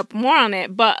read up more on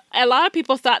it. But a lot of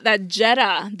people thought that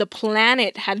Jeddah, the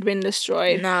planet, had been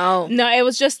destroyed. No, it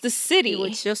was just the city. It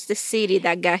was just the city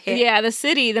that got hit. Yeah, the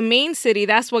city, the main city,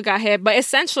 that's what got hit. But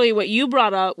essentially, what you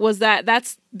brought up was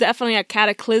that's definitely a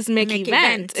cataclysmic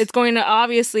event. It's going to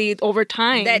obviously over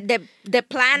time the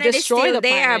planet is still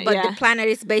there, but the planet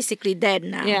is basically dead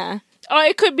now. Yeah. Or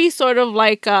it could be sort of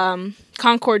like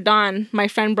Concord Dawn. My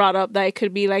friend brought up that it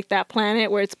could be like that planet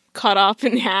where it's cut off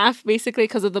in half, basically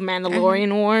because of the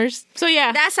Mandalorian Wars. So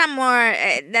yeah, that's a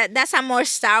more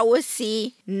Star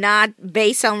Wars-y, not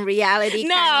based on reality.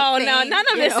 No, none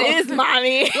of this is,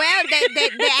 Mommy. Well,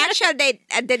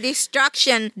 the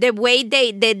destruction, the way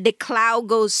the cloud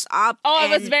goes up. Oh, it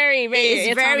was very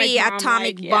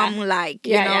atomic bomb-like.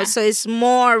 You know, so it's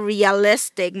more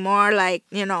realistic, more like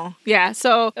Yeah,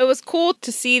 so it was cool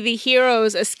to see the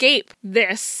heroes escape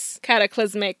this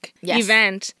cataclysmic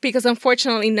event, because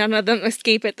unfortunately none of them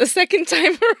escape it the second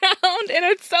time around, and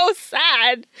it's so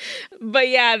sad. But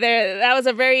yeah, that was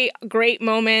a very great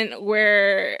moment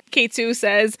where K2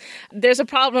 says, "There's a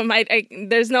problem.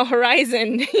 There's no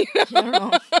horizon."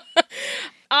 But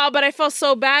I felt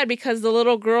so bad because the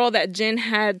little girl that Jin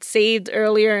had saved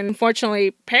earlier and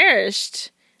unfortunately perished.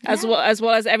 Yeah. As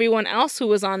well as everyone else who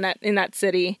was in that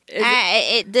city.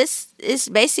 This is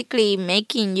basically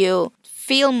making you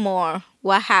feel more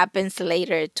what happens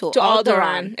later to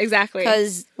Alderaan. Exactly.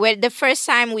 Because the first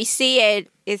time we see it,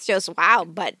 it's just wow,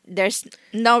 but there's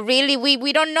no really,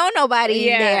 we don't know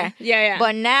nobody in there. Yeah.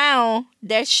 But now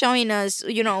they're showing us,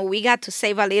 we got to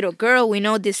save a little girl. We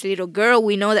know this little girl.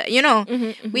 We know that,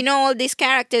 we know all these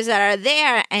characters that are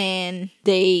there, and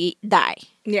they die.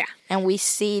 Yeah. and we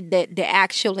see the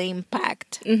actual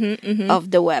impact of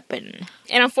the weapon.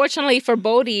 And unfortunately for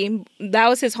Bodhi, that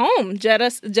was his home.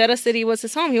 Jeddah City was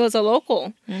his home. He was a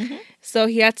local. So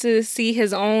he had to see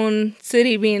his own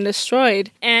city being destroyed.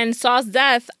 And Saw's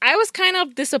death, I was kind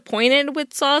of disappointed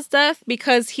with Saw's death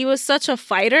because he was such a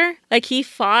fighter. Like, he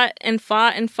fought and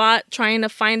fought and fought trying to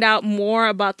find out more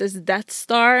about this Death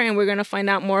Star. And we're going to find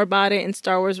out more about it in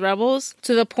Star Wars Rebels.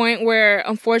 To the point where,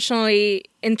 unfortunately,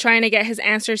 in trying to get his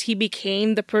answers, he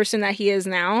became the person that he is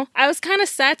now. I was kind of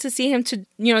sad to see him to,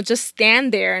 just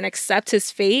stand there and accept his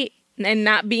fate and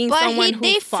not being someone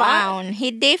who fought.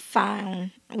 He did find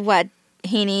what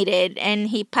he needed, and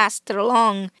he passed it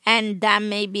along, and that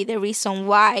may be the reason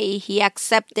why he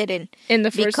accepted it in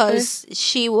the first place. Because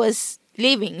she was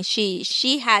leaving.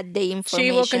 She had the information.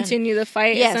 She will continue the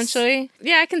fight, essentially.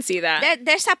 Yeah, I can see that.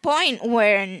 There's a point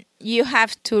where you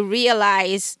have to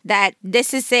realize that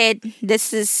this is it.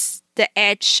 This is the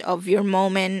edge of your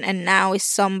moment, and now it's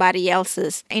somebody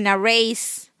else's. In a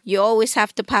race, you always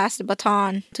have to pass the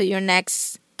baton to your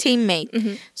next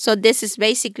teammate. So this is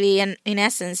basically, in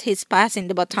essence, he's passing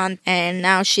the baton, and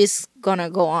now she's gonna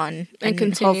go on and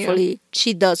continue. Hopefully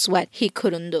she does what he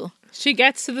couldn't do. She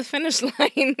gets to the finish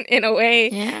line in a way,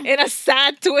 in a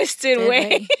sad, twisted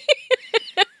way.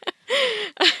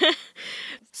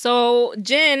 So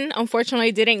Jin,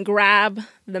 unfortunately, didn't grab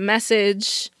the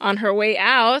message on her way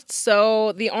out.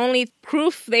 So the only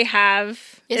proof they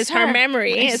have is her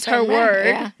memory. It's her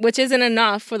word, which isn't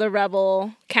enough for the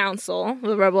Rebel Council,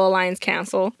 the Rebel Alliance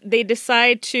Council. They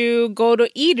decide to go to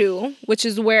Edu, which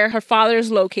is where her father is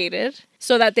located,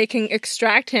 so that they can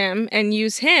extract him and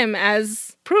use him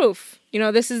as proof.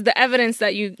 This is the evidence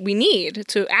that we need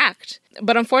to act.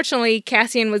 But unfortunately,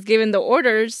 Cassian was given the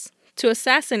orders to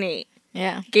assassinate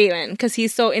Galen, because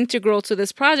he's so integral to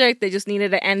this project. They just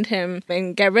needed to end him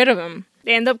and get rid of him.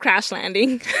 They end up crash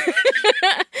landing,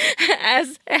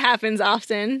 as it happens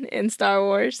often in Star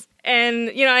Wars. And,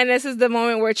 and this is the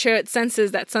moment where Chirrut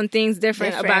senses that something's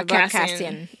different about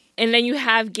Cassian. And then you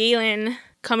have Galen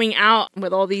coming out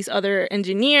with all these other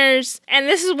engineers. And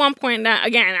this is one point that,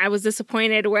 again, I was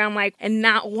disappointed, where I'm like, and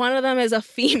not one of them is a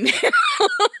female.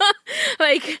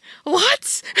 Like,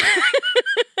 what?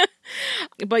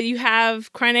 But you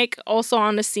have Krennic also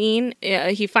on the scene.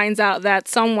 He finds out that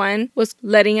someone was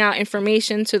letting out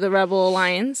information to the Rebel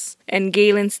Alliance, and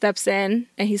Galen steps in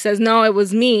and he says, no, it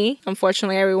was me.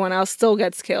 Unfortunately, everyone else still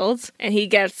gets killed, and he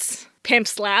gets pimp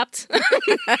slapped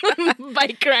by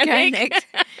Krennic.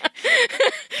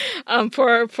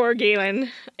 Poor Galen.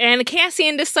 And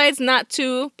Cassian decides not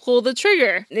to pull the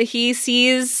trigger. He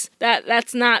sees that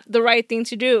that's not the right thing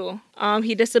to do.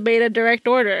 He disobeyed a direct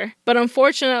order. But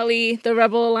unfortunately, the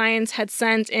Rebel Alliance had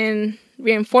sent in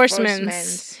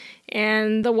reinforcements.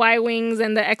 And the Y-Wings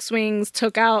and the X-Wings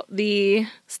took out the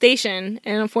station,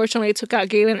 and unfortunately took out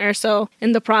Galen Erso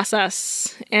in the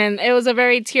process. And it was a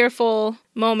very tearful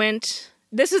moment.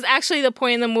 This is actually the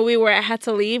point in the movie where I had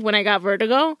to leave when I got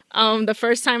vertigo. The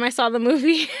first time I saw the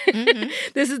movie,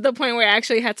 this is the point where I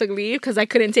actually had to leave because I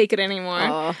couldn't take it anymore.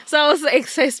 Oh. So I was like,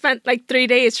 I spent like 3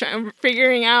 days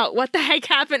figuring out what the heck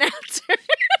happened after.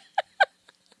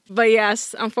 But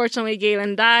yes, unfortunately,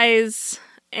 Galen dies.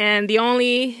 And the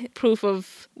only proof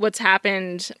of what's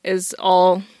happened is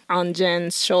all on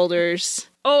Jin's shoulders.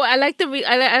 Oh,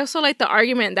 I also like the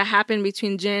argument that happened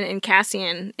between Jin and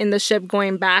Cassian in the ship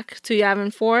going back to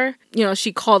Yavin 4.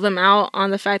 She called them out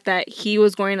on the fact that he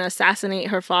was going to assassinate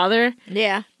her father.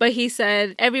 Yeah. But he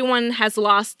said, everyone has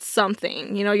lost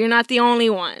something. You're not the only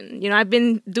one. I've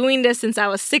been doing this since I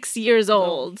was 6 years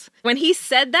old. When he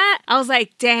said that, I was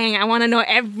like, dang, I want to know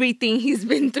everything he's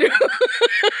been through.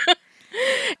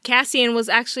 Cassian was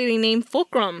actually named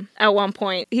Fulcrum at one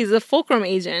point. He's a Fulcrum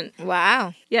agent.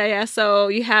 Wow. Yeah. So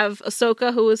you have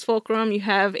Ahsoka, who is Fulcrum. You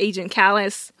have Agent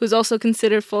Kallus, who's also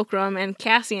considered Fulcrum. And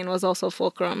Cassian was also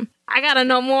Fulcrum. I gotta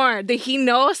know more. Did he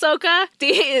know Ahsoka?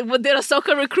 Did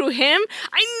Ahsoka recruit him?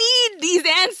 I need these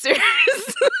answers.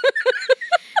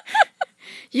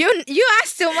 You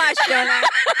ask too much, Jonah.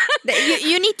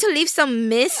 You need to leave some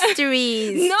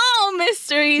mysteries. No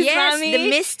mysteries, yes, Mommy. The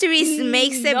mysteries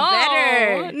makes it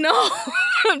better. No,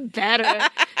 better.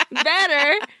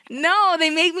 No, they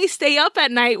make me stay up at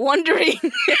night wondering,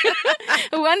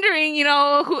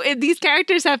 who these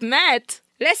characters have met.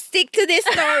 Let's stick to this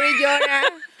story, Jonah.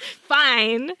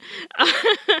 Fine.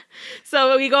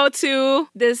 So we go to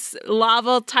this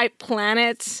lava-type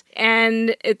planet,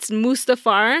 and it's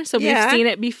Mustafar. So we've seen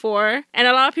it before. And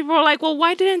a lot of people are like, well,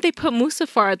 why didn't they put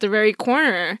Mustafar at the very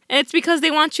corner? And it's because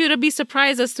they want you to be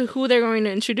surprised as to who they're going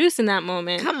to introduce in that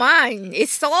moment. Come on,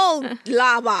 it's all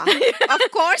lava. Of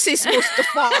course it's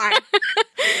Mustafar.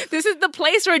 This is the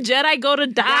place where Jedi go to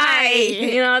die.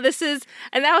 You know,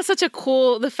 and that was such a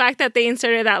cool, the fact that they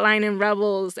inserted that line in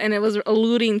Rebels, and it was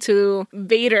alluding to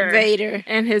Vader.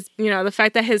 And his, you know, the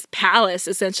fact that his palace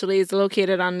essentially is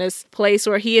located on this place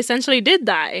where he essentially did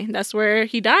die. That's where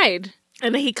he died.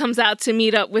 And then he comes out to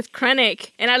meet up with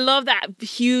Krennic. And I love that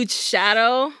huge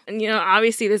shadow. And, you know,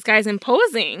 obviously this guy's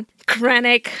imposing.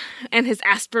 Krennic and his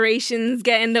aspirations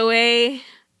get in the way.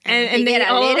 And they get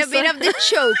a little bit of the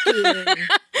choking.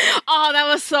 Oh, that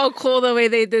was so cool the way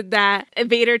they did that. And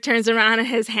Vader turns around and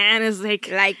his hand is like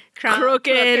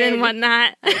crooked and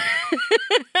whatnot. Be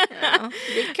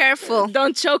careful.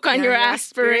 Don't choke on your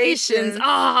aspirations.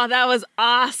 Oh, that was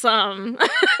awesome.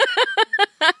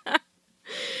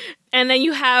 And then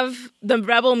you have the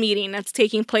Rebel meeting that's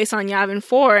taking place on Yavin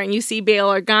 4, and you see Bail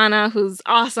Organa, who's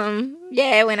awesome.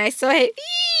 Yeah, when I saw it,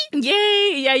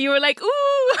 yay! Yeah, you were like, ooh!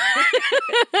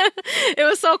 It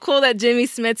was so cool that Jimmy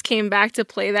Smits came back to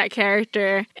play that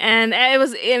character. And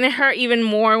it hurt even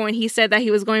more when he said that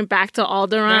he was going back to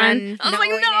Alderaan. I was like,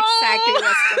 no! Exactly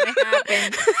what's going to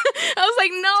happen. I was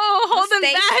like, no, hold him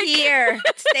back. Stay here.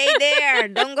 Stay there.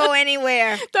 Don't go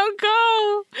anywhere. Don't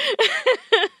go.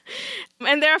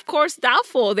 And they're, of course,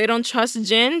 doubtful. They don't trust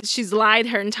Jyn. She's lied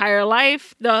her entire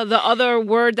life. The other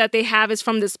word that they have is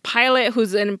from this pilot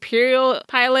who's an Imperial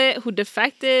pilot who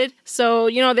defected. So,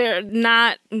 you know, they're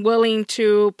not willing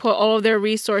to put all of their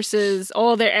resources,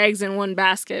 all of their eggs in one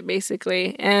basket,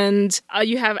 basically. And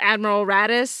you have Admiral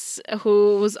Raddus,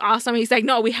 who was awesome. He's like,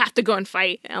 no, we have to go and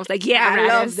fight. And I was like, yeah, I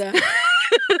love that.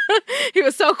 He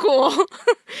was so cool.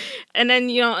 And then,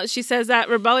 you know, she says that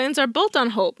rebellions are built on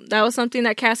hope. That was something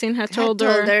that Cassian had told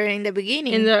her in the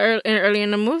beginning. Early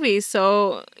in the movie.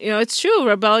 So, you know, it's true.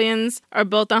 Rebellions are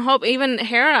built on hope. Even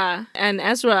Hera and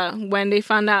Ezra, when they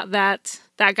found out that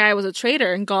that guy was a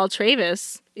traitor, Gall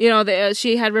Travis, you know,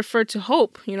 she had referred to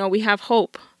hope. You know, we have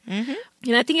hope. Mm-hmm.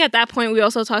 And I think at that point, we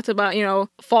also talked about, you know,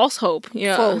 false hope. You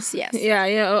know, false, yes. Yeah,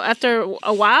 you know, after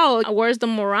a while, where's the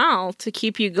morale to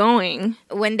keep you going?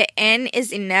 When the end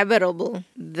is inevitable,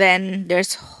 then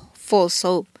there's false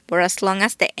hope. But as long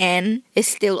as the end is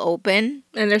still open...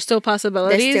 And there's still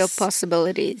possibilities. There's still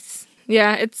possibilities.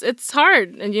 Yeah, it's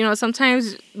hard. And, you know,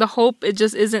 sometimes the hope, it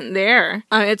just isn't there.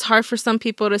 It's hard for some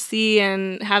people to see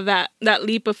and have that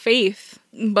leap of faith.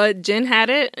 But Jyn had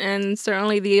it, and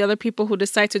certainly the other people who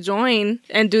decide to join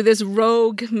and do this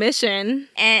rogue mission.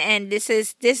 And this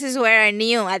is where I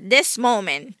knew, at this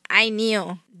moment, I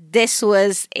knew this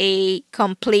was a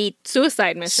complete...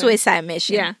 Suicide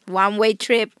mission. Yeah. One-way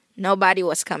trip, nobody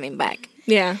was coming back.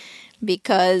 Yeah.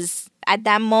 Because at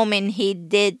that moment, he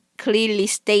did clearly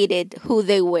stated who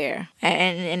they were,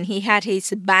 and he had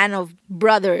his band of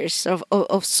brothers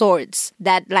of sorts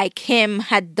that, like him,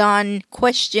 had done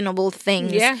questionable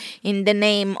things in the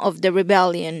name of the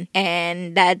rebellion,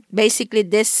 and that basically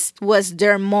this was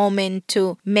their moment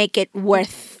to make it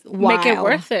worthwhile. Make it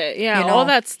worth it, yeah. You know? All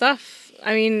that stuff.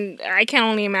 I mean, I can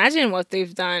only imagine what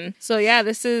they've done. So yeah,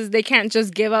 they can't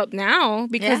just give up now,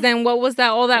 because then what was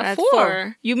all that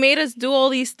for? You made us do all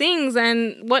these things,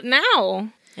 and what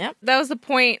now? Yep. That was the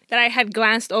point that I had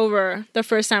glanced over the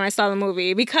first time I saw the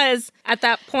movie, because at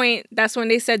that point, that's when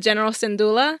they said General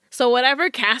Syndulla. So whatever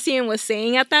Cassian was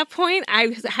saying at that point,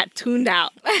 I had tuned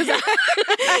out. Because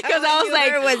I was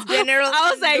like, was General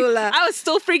Syndulla. I was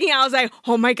still freaking out. I was like,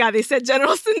 oh my God, they said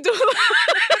General Syndulla.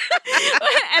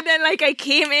 And then like I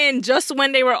came in just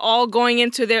when they were all going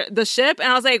into the ship,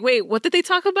 and I was like, wait, what did they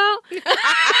talk about?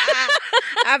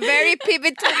 A very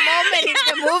pivotal moment in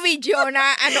the movie,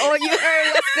 Jonah, and all you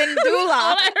heard was Syndulla.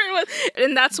 All I heard was,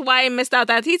 and that's why I missed out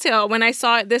that detail. When I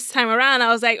saw it this time around, I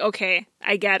was like, okay,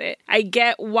 I get it. I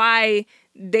get why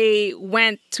they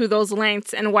went to those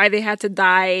lengths and why they had to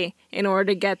die in order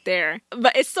to get there.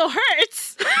 But it still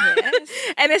hurts. Yes.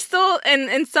 And it's still,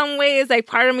 in some ways, like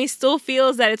part of me still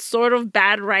feels that it's sort of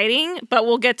bad writing, but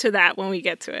we'll get to that when we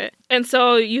get to it. And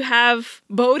so you have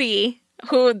Bodhi,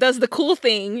 who does the cool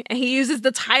thing, and he uses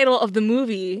the title of the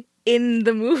movie in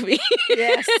the movie.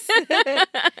 Yes.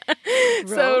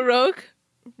 So Rogue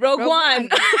One.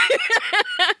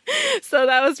 So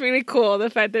that was really cool, the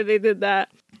fact that they did that.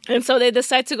 And so they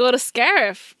decide to go to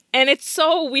Scarif. And it's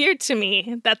so weird to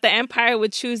me that the Empire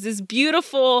would choose this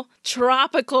beautiful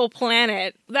tropical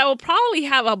planet that will probably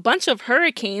have a bunch of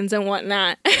hurricanes and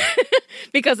whatnot.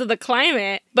 because of the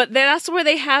climate. But that's where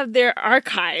they have their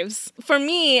archives. For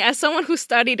me, as someone who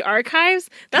studied archives,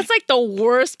 that's like the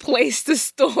worst place to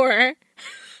store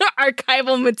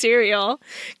archival material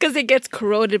because it gets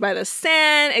corroded by the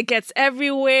sand. It gets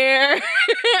everywhere.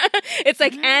 It's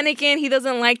like Anakin. He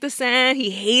doesn't like the sand.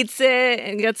 He hates it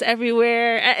and gets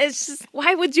everywhere. It's just,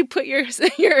 why would you put your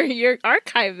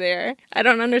archive there? I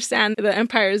don't understand the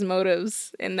Empire's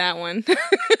motives in that one.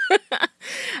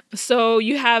 So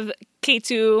you have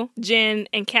K2, Jin,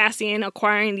 and Cassian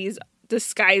acquiring these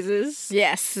disguises.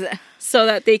 Yes. So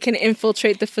that they can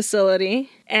infiltrate the facility.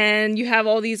 And you have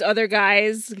all these other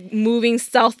guys moving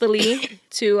stealthily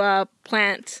to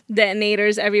plant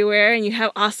detonators everywhere. And you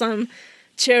have awesome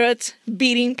Chirrut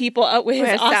beating people up with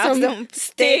his awesome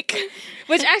stick.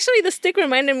 Which actually, the stick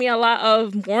reminded me a lot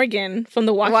of Morgan from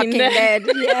The Walking Dead.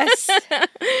 Yes.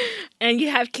 And you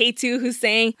have K2 who's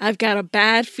saying, I've got a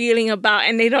bad feeling about,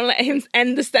 and they don't let him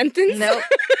end the sentence. Nope.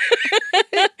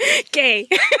 Okay.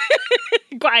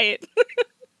 Quiet.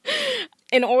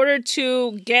 In order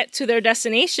to get to their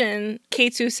destination,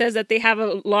 K2 says that they have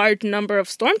a large number of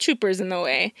stormtroopers in the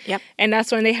way. Yep. And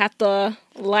that's when they have to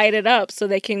light it up so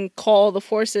they can call the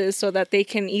forces so that they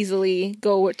can easily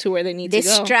go to where they need to go.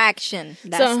 Distraction.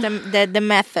 That's the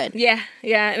method. Yeah.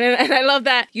 And I love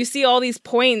that you see all these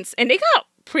points, and they got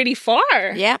pretty far.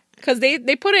 Yeah. Because they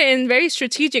put it in very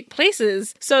strategic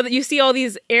places so that you see all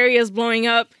these areas blowing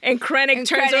up, and Krennic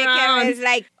turns around. Is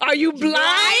like, are you blind?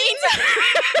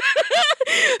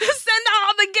 Send out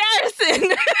all the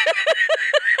garrison.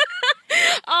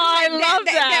 Oh, I love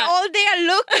that. They're all there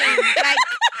looking like,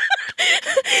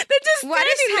 they're just what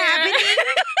is happening?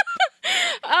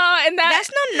 Oh, and that's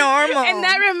not normal. And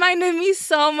that reminded me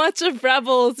so much of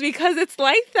Rebels because it's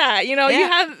like that. You know, you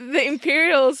have the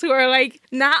Imperials who are like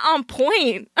not on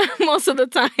point most of the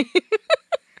time.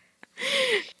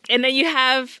 And then you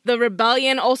have the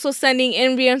Rebellion also sending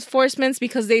in reinforcements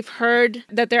because they've heard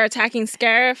that they're attacking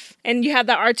Scarif. And you have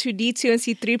the R2-D2 and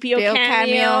C-3PO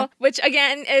cameo, which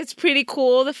again, is pretty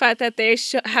cool. The fact that they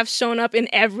have shown up in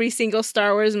every single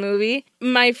Star Wars movie.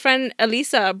 My friend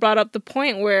Elisa brought up the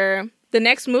point where the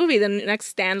next movie, the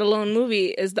next standalone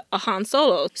movie is a Han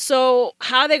Solo. So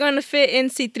how are they going to fit in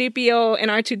C-3PO and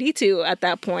R2-D2 at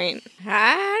that point?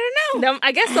 I don't know.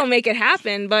 I guess they'll make it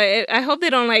happen, but I hope they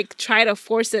don't like try to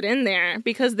force it in there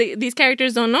because these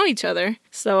characters don't know each other.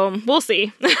 So we'll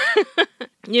see.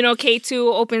 You know,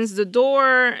 K2 opens the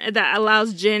door that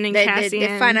allows Jin and Cassian.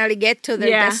 They finally get to their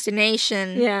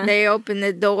destination. Yeah. They open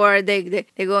the door, they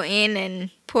go in,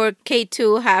 and poor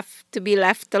K2 have to be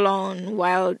left alone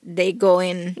while they go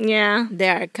in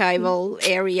the archival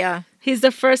area. He's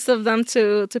the first of them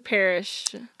to perish.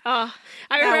 Oh,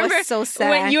 I remember that was so sad.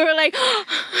 When you were like,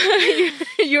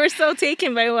 you were so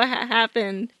taken by what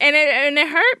happened. And it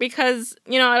hurt because,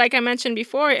 you know, like I mentioned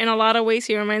before, in a lot of ways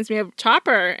he reminds me of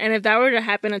Chopper. And if that were to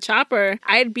happen to Chopper,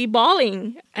 I'd be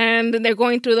bawling. And they're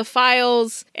going through the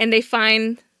files and they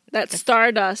find that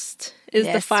Stardust is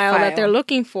the file that they're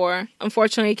looking for.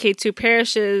 Unfortunately, K2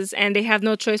 perishes, and they have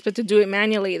no choice but to do it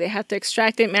manually. They have to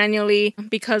extract it manually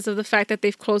because of the fact that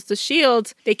they've closed the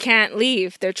shield. They can't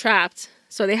leave. They're trapped.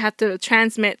 So they have to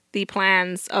transmit the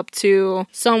plans up to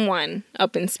someone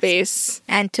up in space.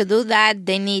 And to do that,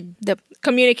 they need the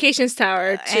communications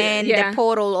tower the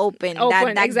portal open.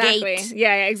 That exactly. Gate.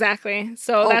 Yeah, exactly.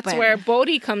 So that's where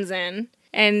Bodhi comes in.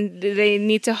 And they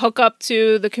need to hook up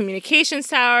to the communications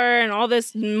tower and all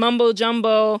this mumbo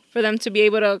jumbo for them to be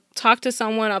able to talk to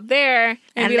someone up there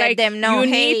and be let like, them know, you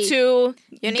need to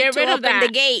get rid of that. Open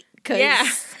the gate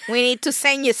because we need to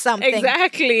send you something.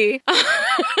 Exactly.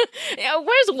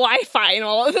 Where's Wi-Fi in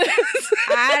all of this?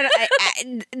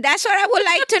 That's what I would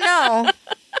like to know.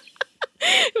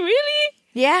 Really?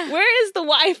 Yeah. Where is the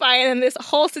Wi-Fi in this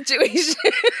whole situation?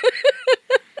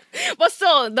 But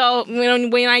still, though,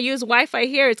 when I use Wi-Fi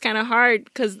here, it's kind of hard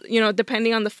because, you know,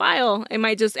 depending on the file,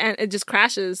 it just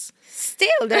crashes.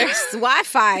 Still, there's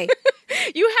Wi-Fi.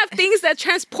 You have things that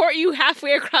transport you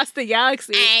halfway across the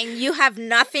galaxy. And you have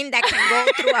nothing that can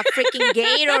go through a freaking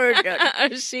gate or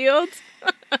a shield.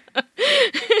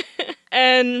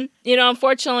 And, you know,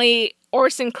 unfortunately,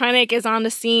 Orson Krennic is on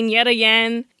the scene yet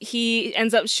again. He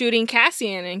ends up shooting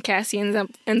Cassian, and Cassian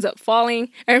ends up falling.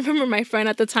 I remember my friend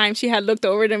at the time, she had looked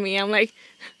over to me. I'm like,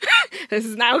 this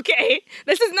is not okay.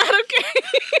 This is not okay.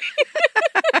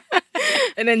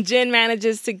 And then Jin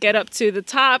manages to get up to the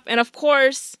top. And of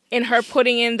course, in her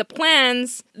putting in the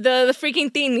plans, the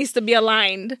freaking thing needs to be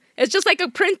aligned. It's just like a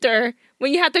printer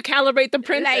when you have to calibrate the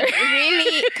printer. Like,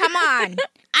 really? Come on.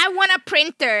 I want a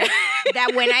printer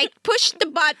that when I push the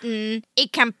button,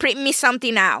 it can print me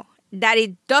something out. That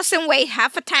it doesn't weigh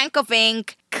half a tank of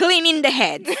ink cleaning the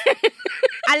heads,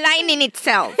 aligning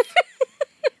itself.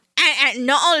 And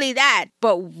not only that,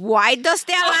 but why does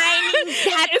the aligning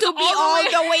have to be all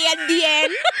the way at the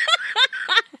end?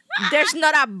 There's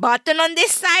not a button on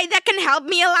this side that can help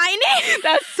me align it?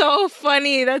 That's so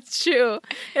funny. That's true.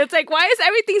 It's like, why is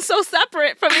everything so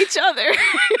separate from each other?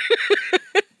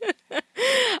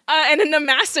 And then the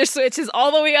master switch is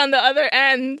all the way on the other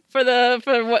end for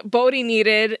what Bodhi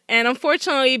needed. And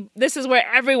unfortunately, this is where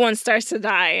everyone starts to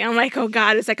die. I'm like, oh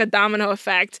God, it's like a domino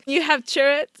effect. You have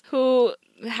Chirrut, who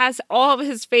has all of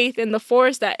his faith in the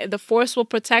Force, that the Force will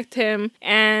protect him,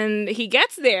 and he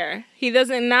gets there. He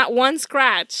doesn't, not one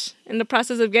scratch in the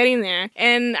process of getting there.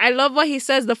 And I love what he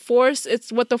says, the Force,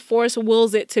 it's what the Force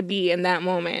wills it to be in that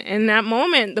moment. In that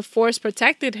moment, the Force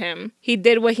protected him. He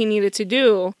did what he needed to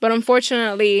do, but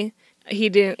unfortunately, he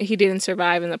didn't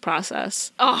survive in the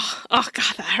process. Oh God,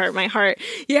 that hurt my heart.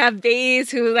 You have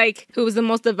Baze, who was the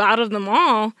most devout of them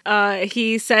all.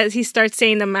 He starts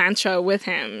saying the mantra with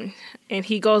him, and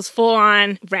he goes full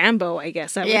on Rambo, I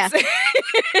guess I would say.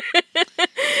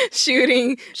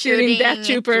 shooting death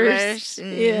troopers.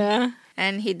 Yeah.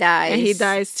 And he dies. And he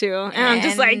dies too. And I'm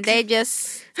just like, they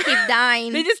just keep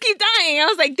dying. They just keep dying. I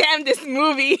was like, damn, this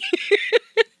movie.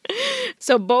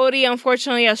 So Bodhi,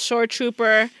 unfortunately, a shore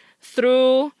trooper,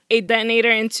 threw a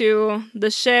detonator into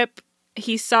the ship.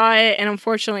 He saw it, and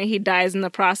unfortunately, he dies in the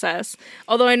process.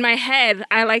 Although in my head,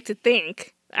 I like to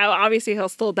think, obviously he'll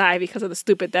still die because of the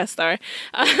stupid Death Star,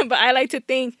 but I like to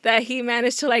think that he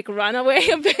managed to run away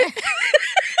a bit,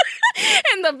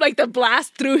 and the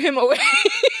blast threw him away.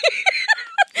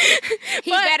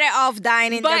 He's better off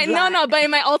dying in the blast. But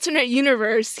in my alternate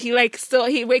universe, he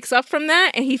wakes up from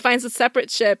that, and he finds a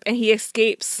separate ship, and he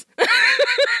escapes.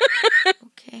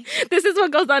 Okay. This is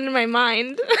what goes on in my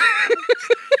mind.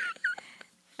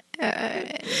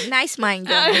 Nice mind,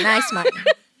 Johnny. Nice mind.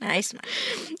 Nice mind.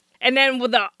 And then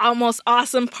the most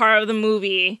awesome part of the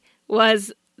movie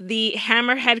was the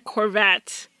Hammerhead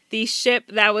Corvette, the ship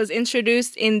that was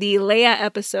introduced in the Leia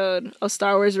episode of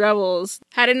Star Wars Rebels.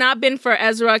 Had it not been for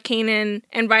Ezra, Kanan,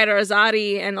 and Ryder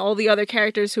Azadi and all the other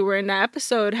characters who were in that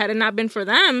episode, had it not been for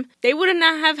them, they would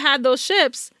not have had those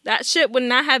ships. That ship would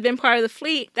not have been part of the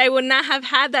fleet. They would not have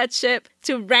had that ship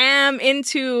to ram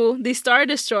into the Star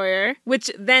Destroyer,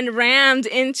 which then rammed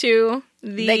into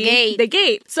the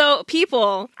gate. So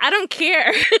people, I don't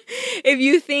care if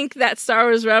you think that Star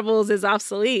Wars Rebels is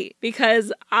obsolete,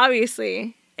 because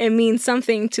obviously it means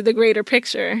something to the greater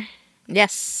picture.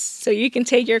 Yes. So you can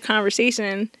take your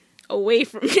conversation away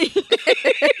from me.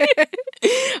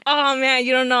 Oh man,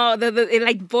 you don't know.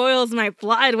 It boils my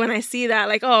blood when I see that.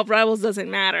 Rebels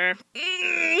doesn't matter.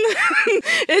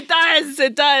 It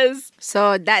does.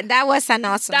 So that was an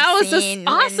awesome scene. That was an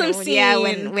awesome scene. Yeah,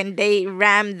 when they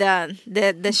rammed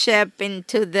the ship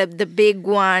into the big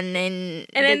one and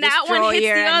then that one hits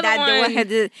the other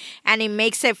one. And it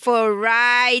makes it fall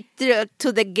right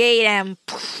to the gate and...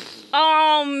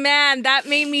 Oh man, that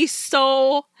made me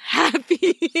so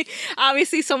happy.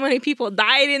 Obviously, so many people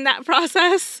died in that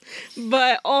process,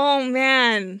 but oh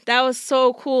man, that was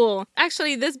so cool.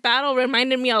 Actually, this battle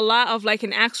reminded me a lot of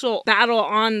an actual battle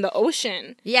on the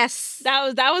ocean. Yes,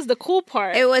 that was the cool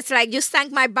part. It was like, you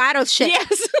sank my battleship.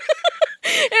 Yes,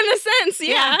 in a sense,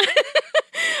 yeah.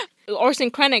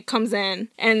 Orson Krennic comes in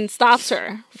and stops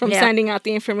her from sending out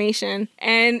the information,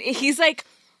 and he's like,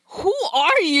 who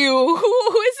are you?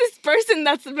 Who is this person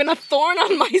that's been a thorn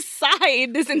on my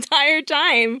side this entire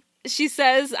time? She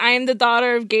says, I am the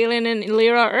daughter of Galen and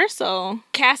Lyra Erso.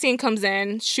 Cassian comes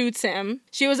in, shoots him.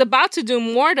 She was about to do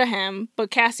more to him,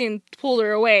 but Cassian pulled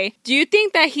her away. Do you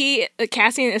think that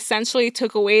Cassian essentially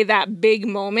took away that big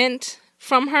moment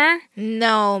from her?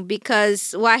 No,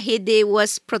 because what he did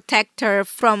was protect her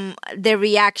from the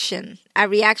reaction. A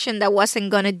reaction that wasn't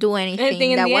going to do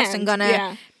anything that wasn't going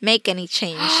to make any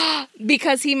change.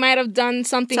 Because he might have done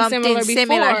something similar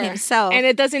before himself. And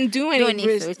it doesn't do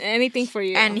anything for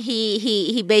you. And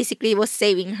he basically was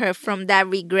saving her from that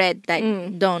regret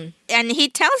done. And he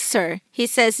tells her, he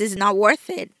says it's not worth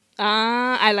it.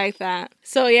 I like that.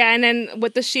 So yeah, and then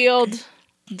with the shield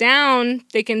down,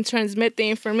 they can transmit the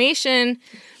information.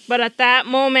 But at that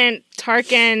moment,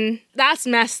 Tarkin, that's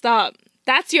messed up.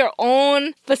 That's your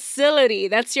own facility.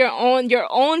 That's your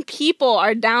own people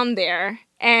are down there.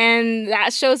 And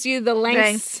that shows you the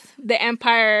lengths the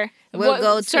Empire will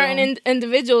go to. Certain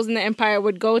individuals in the Empire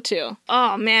would go to.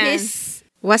 Oh, man.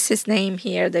 What's his name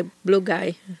here? The blue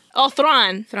guy. Oh,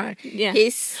 Thrawn. Yeah.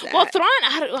 Thrawn,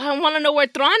 I want to know where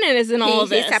Thrawn is in all of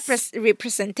this. He's a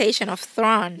representation of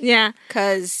Thrawn. Yeah.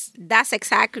 Because that's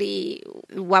exactly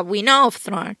what we know of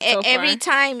Thrawn. Every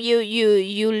time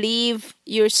you leave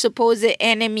your supposed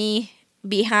enemy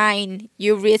behind,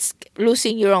 you risk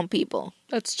losing your own people.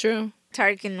 That's true.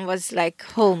 Tarkin was like,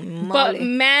 oh, moly. But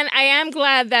man, I am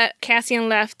glad that Cassian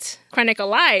left Krennic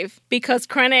alive, because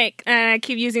Krennic, and I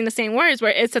keep using the same words,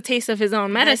 where it's a taste of his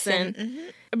own medicine. Mm-hmm.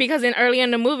 Because early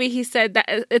in the movie, he said that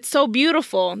it's so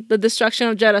beautiful, the destruction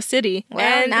of Jeddah City. Well,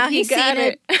 and now he's seen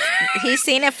it. He's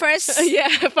seen it first. Yeah,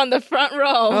 from the front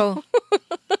row. Oh.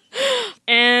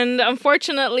 And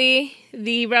unfortunately,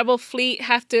 the rebel fleet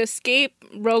have to escape.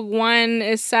 Rogue One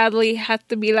is sadly had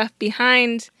to be left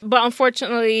behind. But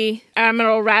unfortunately,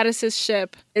 Admiral Radiss's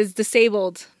ship is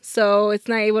disabled, so it's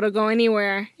not able to go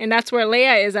anywhere. And that's where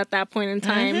Leia is at that point in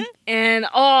time. Mm-hmm.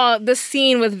 And the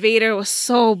scene with Vader was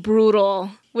so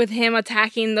brutal, with him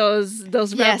attacking those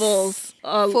rebels.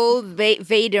 Full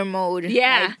Vader mode.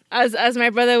 Yeah, as my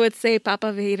brother would say,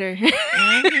 Papa Vader.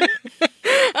 Mm-hmm.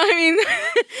 I mean,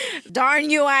 darn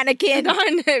you, Anakin.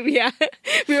 Yeah,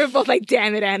 we were both like,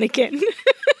 damn it, Anakin.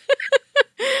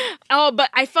 Oh, but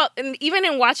I felt, and even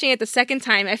in watching it the second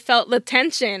time, I felt the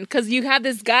tension, because you have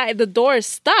this guy, the door is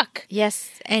stuck. Yes,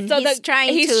 and So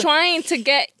he's trying to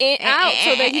get it out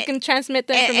so that he can transmit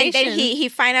the information. And then he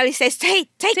finally says, take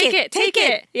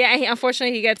it. Yeah, and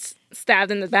unfortunately he gets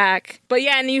stabbed in the back. But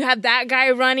yeah, and you have that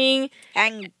guy running.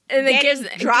 And it gives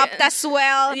dropped as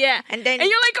well. Yeah. And you're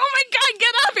like, oh my God,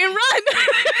 get up and run.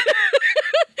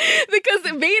 Because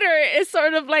Vader is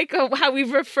sort of like how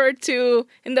we've referred to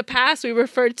in the past. We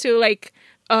referred to like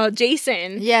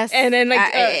Jason. Yes. And then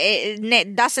like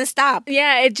it doesn't stop.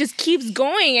 Yeah, it just keeps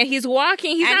going, and he's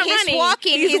walking. He's not running.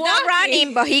 He's not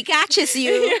running, but he catches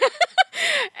you.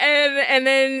 And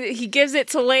then he gives it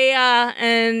to Leia,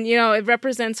 and it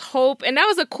represents hope. And that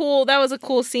was a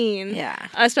cool scene. Yeah.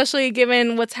 Especially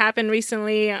given what's happened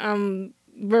recently.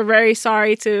 We're very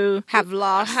sorry to have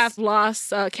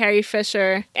lost Carrie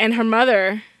Fisher and her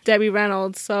mother, Debbie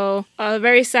Reynolds. So a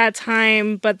very sad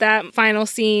time, but that final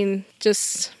scene,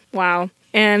 just wow.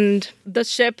 And the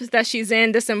ship that she's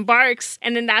in disembarks,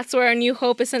 and then that's where A New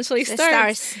Hope essentially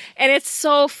starts. And it's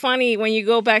so funny when you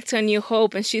go back to A New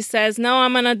Hope, and she says, "No,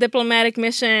 I'm on a diplomatic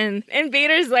mission." And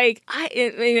Vader's like,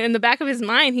 in the back of his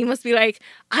mind, he must be like,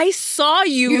 "I saw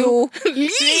you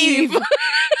leave."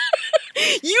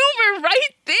 You were right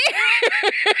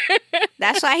there.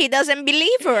 That's why he doesn't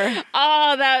believe her.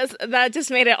 Oh, that just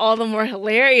made it all the more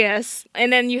hilarious.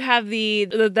 And then you have the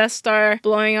Death Star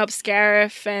blowing up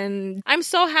Scarif, and I'm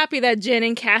so happy that Jyn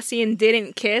and Cassian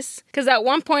didn't kiss, because at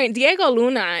one point Diego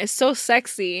Luna is so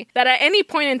sexy that at any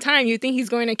point in time you think he's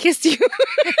going to kiss you.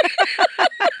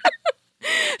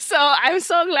 So I'm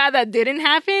so glad that didn't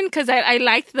happen, because I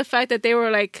liked the fact that they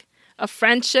were like a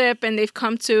friendship, and they've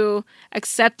come to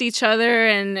accept each other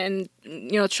and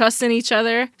trust in each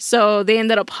other. So they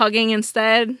ended up hugging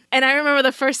instead. And I remember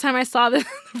the first time I saw the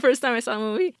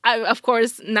movie, I, of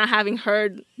course, not having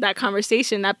heard that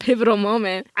conversation, that pivotal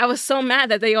moment, I was so mad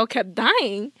that they all kept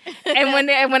dying. And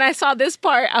when I saw this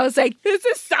part, I was like, this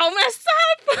is so messed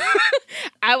up.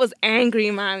 I was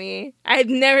angry, mommy. I had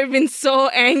never been so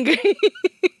angry.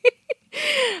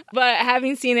 But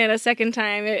having seen it a second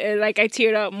time, it I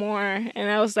teared up more, and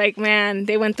I was like, man,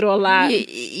 they went through a lot.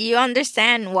 You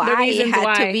understand why it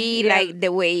had to be like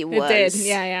the way it was. It did,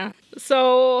 yeah.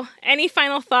 So, any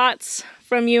final thoughts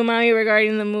from you, Mommy,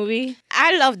 regarding the movie?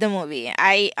 I love the movie.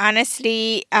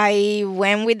 I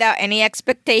went without any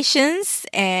expectations,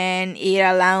 and it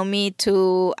allowed me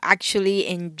to actually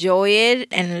enjoy it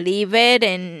and live it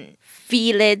and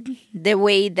feel it the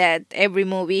way that every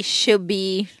movie should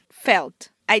be felt.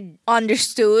 I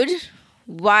understood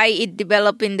why it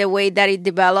developed in the way that it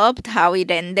developed, how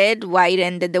it ended, why it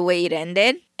ended the way it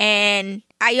ended. And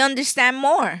I understand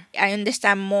more. I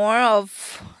understand more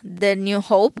of the New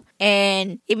Hope.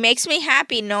 And it makes me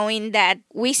happy knowing that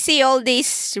we see all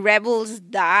these rebels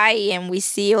die, and we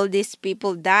see all these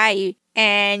people die.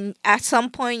 And at some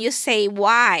point you say,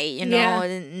 why?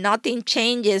 Nothing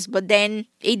changes, but then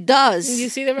it does. You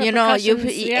see the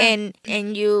repercussions.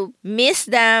 And you miss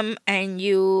them, and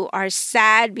you are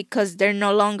sad because they're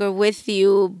no longer with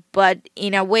you, but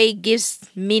in a way it gives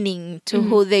meaning to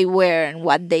who they were and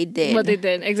what they did.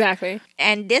 Exactly.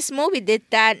 And this movie did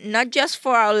that, not just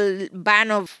for our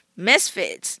band of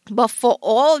misfits, but for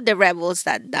all the rebels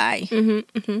that die.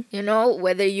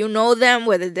 Whether you know them,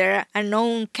 whether they're a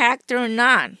known character or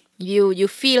not, you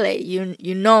feel it.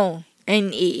 You know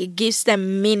And it gives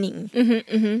them meaning.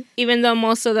 Even though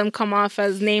most of them come off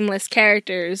as nameless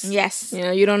characters. Yes. You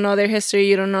know, you don't know their history,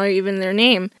 you don't know even their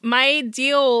name. My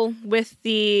deal with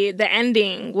the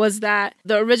ending was that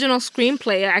the original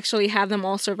screenplay actually had them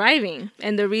all surviving.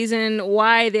 And the reason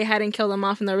why they hadn't killed them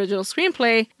off in the original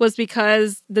screenplay was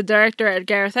because the director,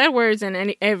 Gareth Edwards,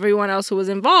 and everyone else who was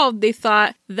involved, they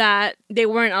thought that they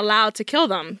weren't allowed to kill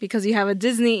them because you have a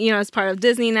Disney, you know, it's part of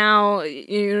Disney now.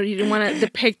 You didn't want to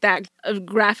depict that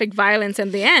graphic violence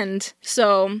at the end.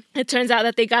 So it turns out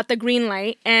that they got the green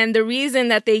light. And the reason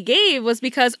that they gave was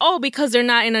because they're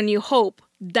not in A New Hope.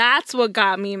 That's what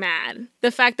got me mad.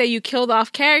 The fact that you killed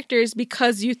off characters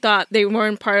because you thought they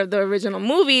weren't part of the original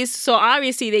movies, so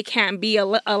obviously they can't be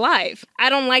alive. I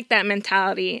don't like that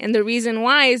mentality. And the reason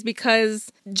why is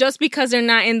because just because they're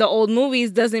not in the old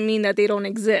movies doesn't mean that they don't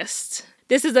exist.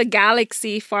 This is a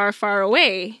galaxy far, far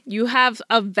away. You have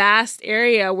a vast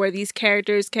area where these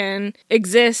characters can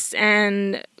exist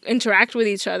and interact with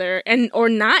each other or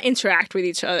not interact with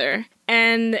each other.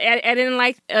 And I didn't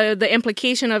like the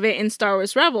implication of it in Star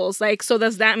Wars Rebels. Like, so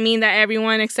does that mean that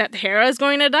everyone except Hera is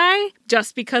going to die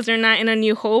just because they're not in A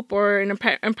New Hope or in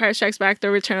Empire Strikes Back, The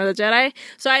Return of the Jedi?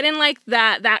 So I didn't like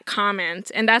that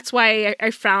comment. And that's why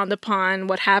I frowned upon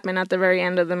what happened at the very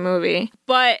end of the movie.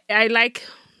 But I like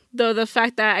the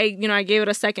fact that I gave it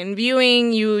a second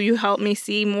viewing. You helped me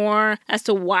see more as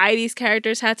to why these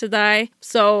characters had to die.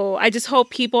 So I just hope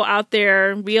people out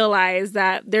there realize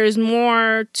that there's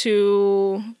more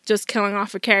to just killing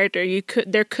off a character.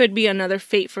 There could be another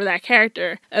fate for that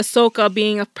character. Ahsoka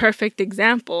being a perfect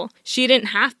example. She didn't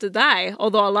have to die,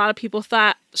 although a lot of people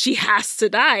thought she has to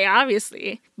die,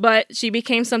 obviously. But she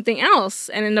became something else.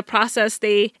 And in the process,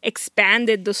 they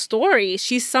expanded the story.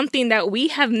 She's something that we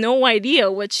have no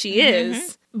idea what she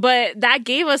is. But that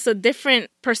gave us a different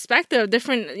perspective,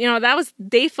 that was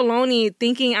Dave Filoni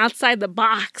thinking outside the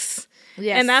box.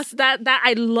 Yes. And that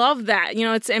I love that.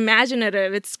 It's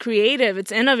imaginative, it's creative,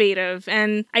 it's innovative.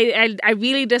 And I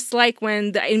really dislike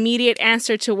when the immediate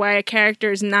answer to why a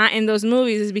character is not in those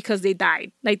movies is because they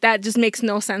died. Like, that just makes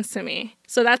no sense to me.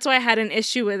 So that's why I had an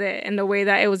issue with it and the way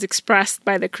that it was expressed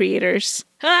by the creators.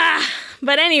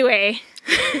 But anyway.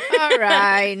 All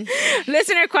right.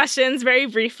 Listener questions, very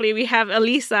briefly. We have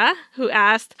Elisa, who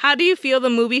asked, how do you feel the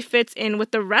movie fits in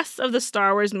with the rest of the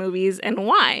Star Wars movies and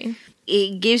why?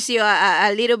 It gives you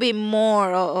a little bit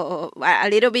more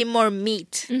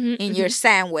meat in your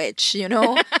sandwich,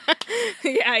 Yeah.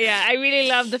 I really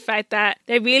love the fact that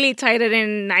they really tied it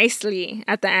in nicely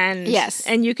at the end. Yes.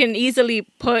 And you can easily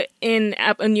put in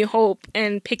A New Hope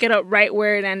and pick it up right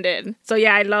where it ended. So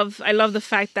yeah, I love the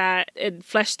fact that it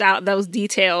fleshed out those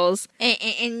details.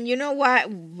 And you know what?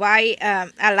 Why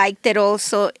I liked it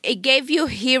also? It gave you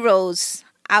heroes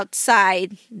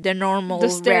outside the normal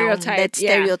stereotype, realm,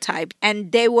 stereotype.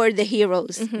 And they were the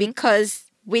heroes because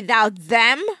without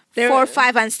them, 4,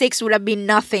 5, and 6 would have been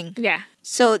nothing. Yeah.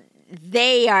 So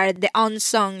they are the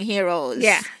unsung heroes.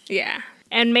 Yeah.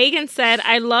 And Megan said,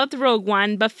 I loved Rogue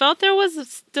One, but felt there was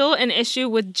still an issue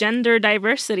with gender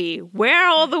diversity. Where are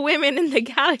all the women in the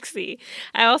galaxy?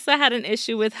 I also had an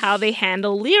issue with how they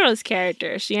handled Lyra's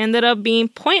character. She ended up being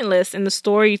pointless in the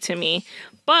story to me.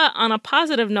 But on a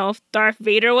positive note, Darth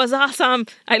Vader was awesome.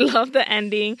 I loved the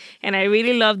ending, and I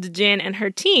really loved Jyn and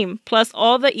her team, plus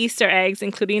all the Easter eggs,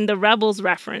 including the Rebels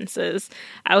references.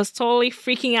 I was totally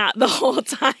freaking out the whole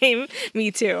time. Me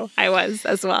too. I was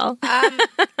as well.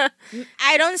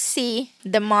 I don't see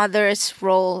the mother's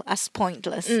role as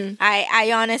pointless.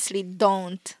 I honestly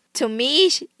don't. To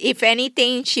me, if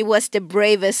anything, she was the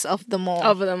bravest of them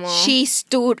all. She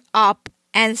stood up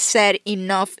and said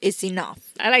enough is enough.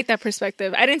 I like that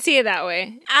perspective. I didn't see it that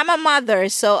way. I'm a mother,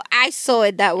 so I saw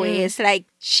it that way. It's like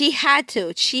she had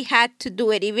to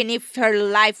do it, even if her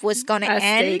life was gonna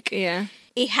end. Yeah,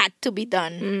 it had to be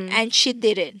done, and she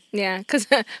did it. Yeah, because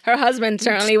her husband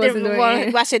certainly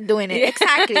wasn't doing it.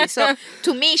 Exactly. So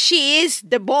to me, she is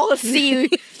the ballsy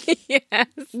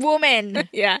woman.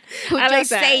 Yeah, who I just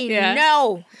say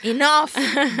no, enough,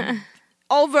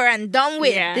 over and done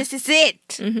with. Yeah. This is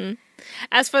it.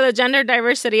 As for the gender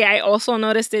diversity, I also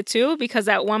noticed it too, because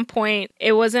at one point,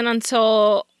 it wasn't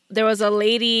until there was a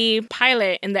lady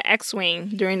pilot in the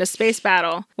X-Wing during the space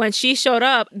battle. When she showed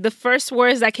up, the first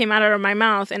words that came out of my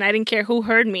mouth, and I didn't care who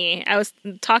heard me, I was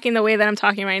talking the way that I'm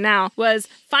talking right now, was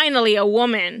finally a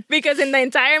woman. Because in the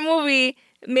entire movie,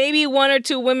 maybe 1 or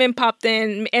 2 women popped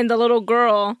in and the little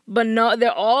girl, but no,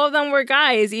 all of them were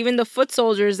guys. Even the foot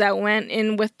soldiers that went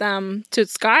in with them to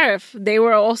Scarif, they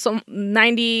were also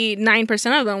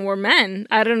 99% of them were men.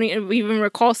 I don't even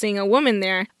recall seeing a woman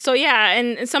there. So yeah,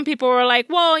 and some people were like,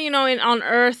 well, on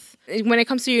Earth, when it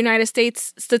comes to United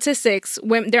States statistics,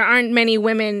 there aren't many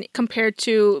women compared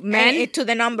to men. To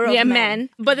the number of men.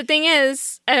 But the thing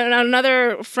is,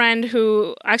 another friend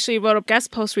who actually wrote a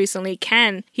guest post recently,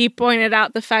 Ken, he pointed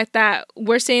out the fact that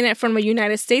we're seeing it from a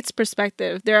United States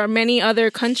perspective. There are many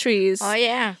other countries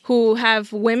who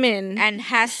have women. And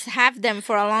have them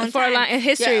for a long time.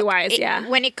 History-wise,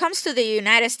 When it comes to the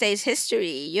United States history,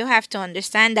 you have to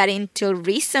understand that until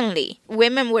recently,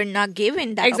 women were not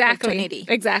given that opportunity.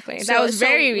 Exactly. That was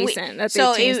very recent.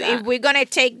 If we're going to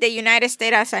take the United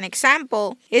States as an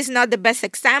example, it's not the best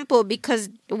example because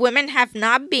women have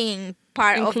not been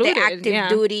part included, of the active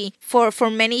duty for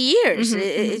many years.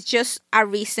 It's just a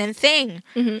recent thing.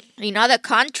 In other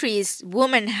countries,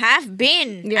 women have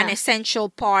been an essential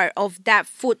part of that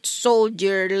foot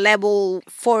soldier level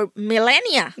for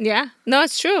millennia. Yeah, no,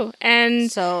 it's true.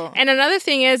 And another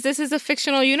thing is, this is a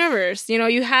fictional universe. You know,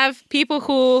 you have people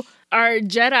who are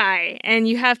Jedi and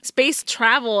you have space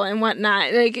travel and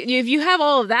whatnot. Like, if you have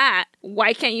all of that,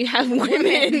 why can't you have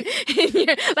women?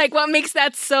 Like, what makes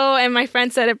that so, and my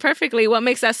friend said it perfectly, what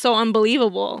makes that so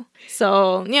unbelievable?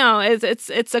 So, you know,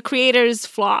 it's a creator's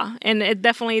flaw, and it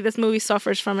definitely, this movie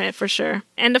suffers from it for sure.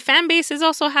 And the fan base is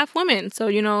also half women. So,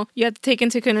 you know, you have to take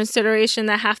into consideration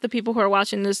that half the people who are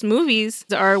watching this movies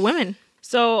are women.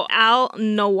 So Al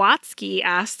Nowatsky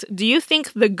asked, do you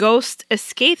think the Ghost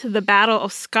escaped the Battle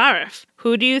of Scarif?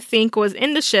 Who do you think was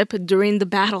in the ship during the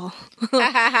battle?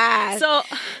 So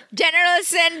General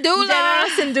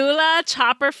Syndulla,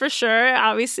 Chopper for sure,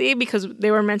 obviously, because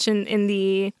they were mentioned in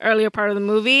the earlier part of the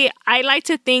movie. I like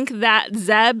to think that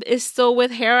Zeb is still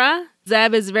with Hera.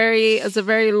 Zeb is a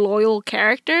very loyal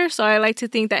character, so I like to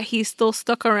think that he's still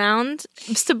stuck around.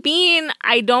 Sabine,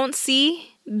 I don't see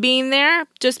being there,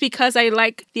 just because I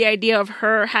like the idea of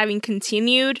her having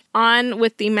continued on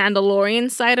with the Mandalorian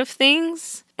side of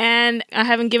things. And I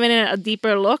haven't given it a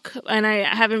deeper look, and I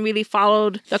haven't really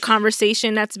followed the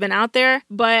conversation that's been out there.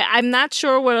 But I'm not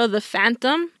sure whether the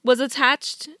Phantom was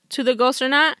attached to the Ghost or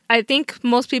not. I think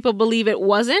most people believe it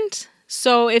wasn't.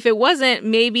 So if it wasn't,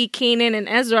 maybe Kanan and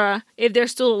Ezra, if they're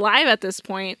still alive at this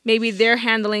point, maybe they're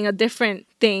handling a different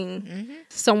thing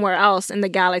somewhere else in the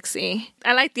galaxy.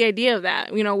 I like the idea of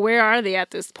that. You know, where are they at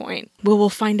this point? Well, we'll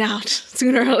find out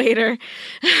sooner or later.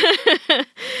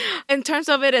 In terms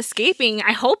of it escaping,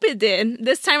 I hope it did.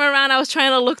 This time around, I was trying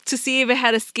to look to see if it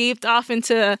had escaped off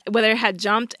into whether it had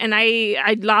jumped, and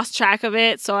I lost track of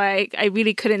it, so I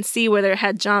really couldn't see whether it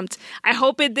had jumped. I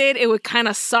hope it did. It would kind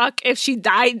of suck if she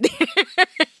died there.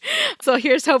 So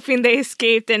here's hoping they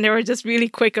escaped and they were just really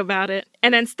quick about it.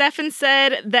 And then Stefan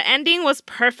said, the ending was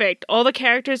perfect. All the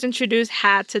characters introduced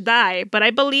had to die, but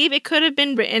I believe it could have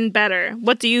been written better.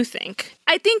 What do you think?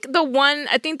 I think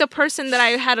the person that I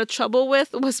had a trouble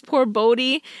with was poor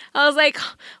Bodhi. I was like,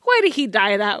 why did he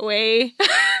die that way?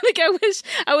 Like,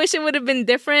 I wish it would have been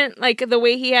different, like the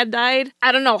way he had died.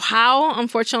 I don't know how.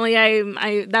 Unfortunately,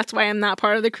 I that's why I'm not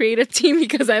part of the creative team,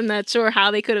 because I'm not sure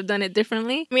how they could have done it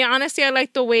differently. I mean, honestly, I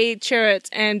like the way Chirrut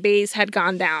and Baze had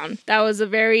gone down. That was a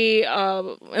very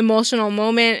emotional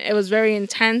moment. It was very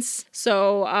intense.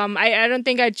 So I don't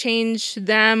think I'd change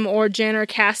them or Jyn or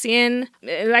Cassian.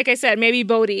 Like I said, maybe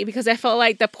Bodhi, because I felt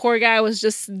like the poor guy was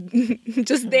just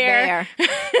there.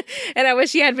 And I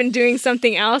wish he had been doing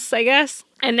something else, I guess.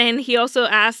 And then he also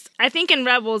asked, I think in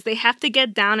Rebels, they have to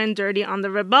get down and dirty on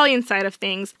the rebellion side of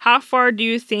things. How far do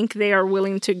you think they are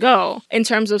willing to go in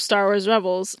terms of Star Wars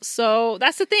Rebels? So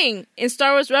that's the thing. In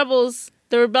Star Wars Rebels,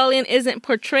 the rebellion isn't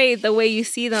portrayed the way you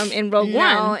see them in Rogue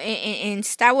One. No, in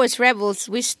Star Wars Rebels,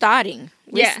 we're starting.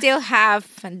 We still have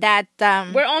that...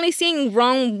 we're only seeing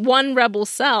one rebel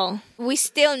cell. We're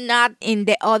still not in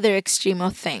the other extreme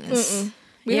of things.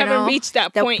 We haven't reached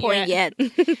that point yet.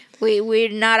 We're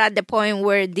not at the point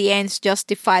where the ends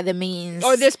justify the means.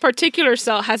 Or this particular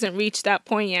cell hasn't reached that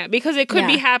point yet, because it could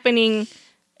be happening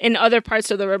in other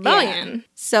parts of the rebellion. Yeah.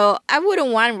 So I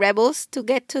wouldn't want Rebels to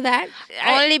get to that.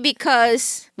 Only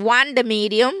because, one, the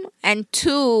medium, and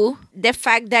two, the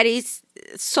fact that it's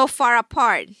so far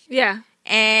apart. Yeah.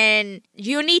 And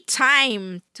you need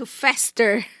time to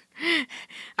fester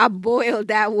a boil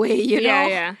that way, you know?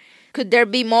 Yeah. Could there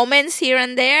be moments here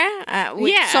and there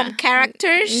with some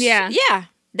characters? Yeah. Yeah,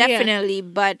 definitely. Yeah.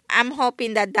 But I'm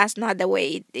hoping that that's not the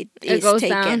way it is goes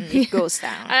taken. Down. It goes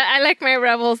down. I like my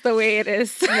Rebels the way it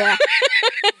is. Yeah.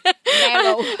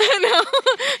 mellow. No,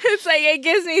 it's like it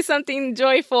gives me something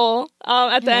joyful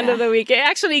at the end of the week. It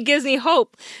actually gives me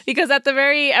hope because at the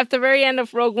very end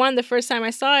of Rogue One, the first time I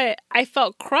saw it, I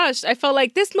felt crushed. I felt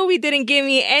like this movie didn't give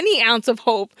me any ounce of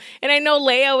hope. And I know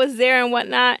Leia was there and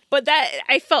whatnot, but that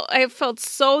I felt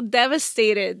so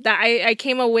devastated that I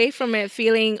came away from it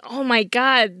feeling, oh my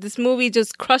God, this movie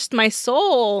just crushed my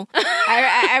soul.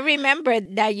 I remember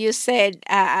that you said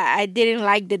I didn't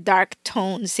like the dark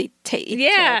tones it took.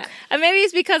 And maybe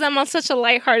it's because I'm such a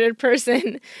lighthearted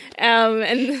person.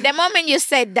 And the moment you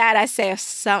said that, I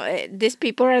said, these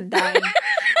people are dying.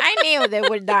 I knew they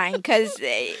were dying because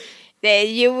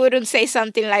you wouldn't say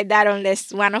something like that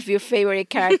unless one of your favorite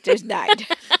characters died.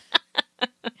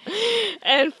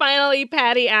 And finally,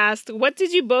 Patty asked, what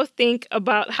did you both think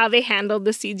about how they handled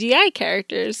the CGI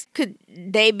characters? Could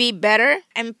they be better?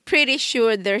 I'm pretty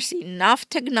sure there's enough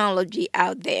technology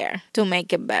out there to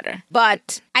make it better.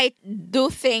 But I do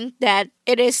think that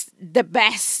it is the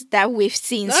best that we've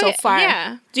seen so far.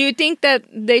 Yeah. Do you think that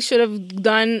they should have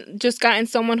gotten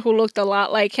someone who looked a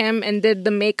lot like him and did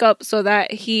the makeup so that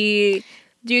do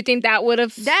you think that would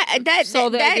have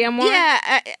sold the idea more?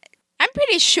 Yeah, I'm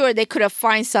pretty sure they could have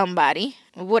found somebody.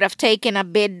 Would have taken a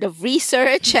bit of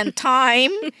research and time,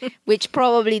 which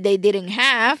probably they didn't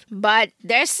have. But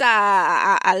there's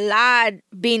a lot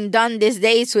being done these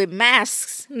days with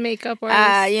masks. Makeup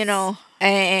artists.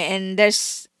 And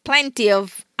there's plenty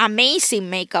of amazing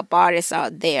makeup artists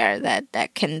out there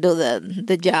that can do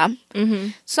the job. Mm-hmm.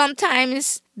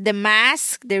 Sometimes the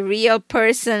mask, the real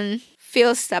person,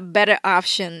 feels a better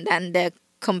option than the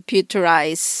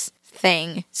computerized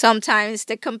thing. Sometimes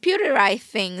the computerized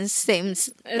thing seems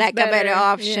like a better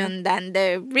option than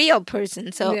the real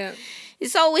person. So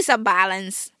it's always a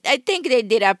balance. I think they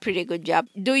did a pretty good job.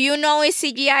 Do you know it's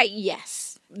CGI?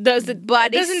 Yes. It doesn't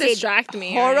distract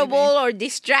me. Horrible or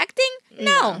distracting?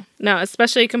 No. No,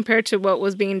 especially compared to what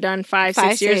was being done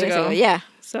 5-6 years ago. Yeah.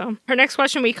 So her next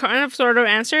question we kind of sort of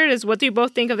answered is, what do you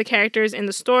both think of the characters in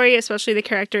the story, especially the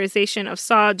characterization of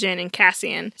Saw, Jyn, and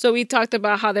Cassian? So we talked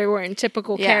about how they weren't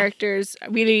typical characters. I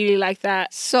really like that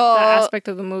aspect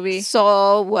of the movie.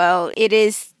 So, well, it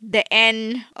is the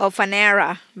end of an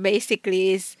era,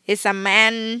 basically. It's a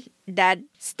man that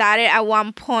started at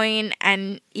one point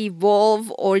and evolve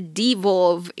or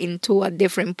devolve into a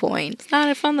different point.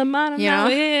 Started from the bottom, now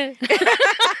we're here.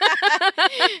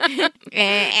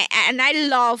 and I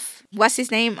love, what's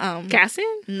his name? Cassian?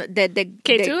 The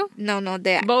K2? No,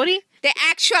 the Bodhi? The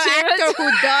actual actor who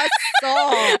does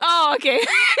Saw. Oh, okay.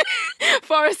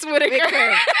 Forrest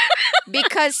Whitaker.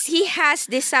 Because he has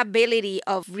this ability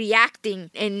of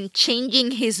reacting and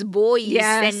changing his voice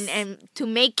and to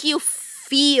make you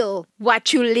feel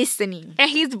what you're listening.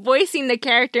 And he's voicing the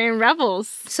character in Rebels.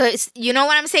 So it's, you know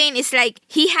what I'm saying? It's like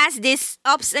he has these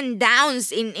ups and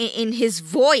downs in his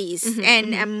voice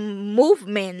and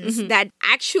movements that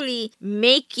actually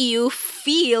make you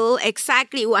feel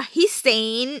exactly what he's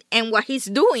saying and what he's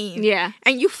doing. Yeah.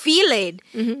 And you feel it.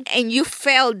 And you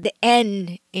felt the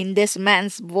end in this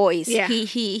man's voice. Yeah.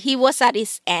 He was at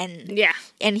his end. Yeah.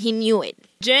 And he knew it.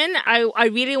 Jyn, I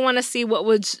really want to see what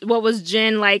was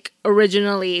Jyn like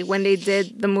originally when they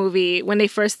did the movie, when they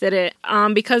first did it,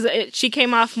 because she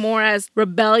came off more as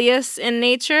rebellious in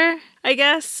nature, I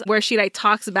guess, where she like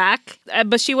talks back,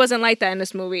 but she wasn't like that in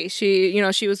this movie. She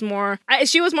was more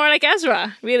like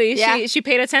Ezra, really. Yeah. She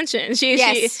paid attention. She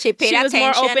paid attention, was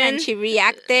more open, and she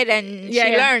reacted, and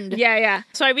she learned. Yeah.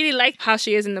 So I really like how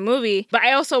she is in the movie, but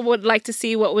I also would like to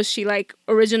see what was she like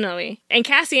originally. And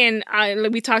Cassian,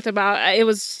 like we talked about, it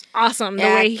was awesome the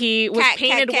way he was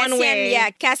painted one way.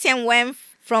 Yeah, Cassian went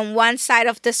from one side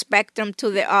of the spectrum to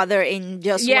the other in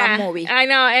just one movie. I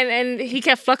know, and he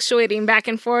kept fluctuating back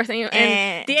and forth.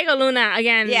 And Diego Luna,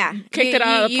 again, kicked it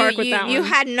out of the park with that one. You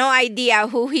had no idea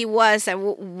who he was and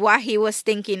what he was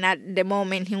thinking at the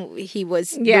moment he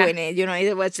was doing it. You know,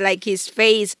 it was like his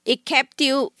face. It kept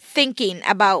you thinking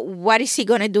about what is he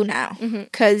going to do now?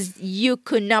 Because you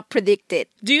could not predict it.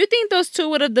 Do you think those two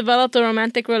would have developed a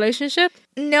romantic relationship?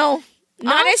 No.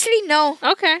 Honestly, no.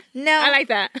 Okay. No. I like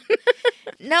that.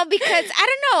 No, because I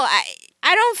don't know.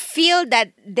 I don't feel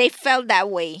that they felt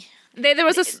that way. There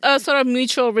was a sort of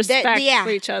mutual respect for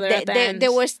each other at the end.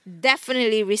 There was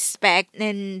definitely respect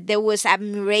and there was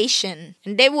admiration.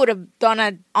 And they would have done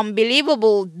an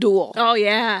unbelievable duo. Oh,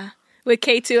 yeah. With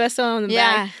K2SO in the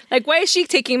back. Like, why is she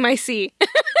taking my seat?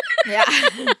 Yeah.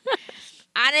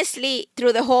 honestly,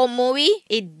 through the whole movie,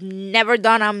 it never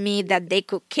dawned on me that they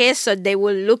could kiss or they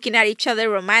were looking at each other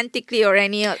romantically or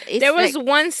any other. There was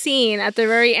one scene at the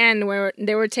very end where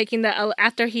they were taking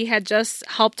after he had just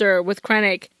helped her with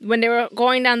Krennic, when they were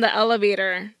going down the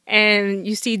elevator and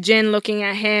you see Jin looking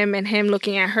at him and him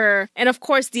looking at her. And of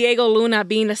course, Diego Luna,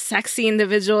 being the sexy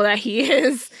individual that he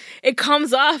is, it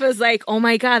comes off as like, oh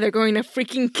my God, they're going to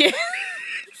freaking kiss.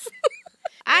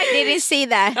 I didn't see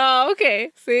that. Oh,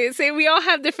 okay. See, we all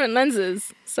have different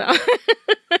lenses. So,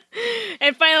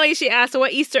 and finally, she asked,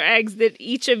 "What Easter eggs did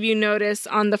each of you notice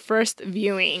on the first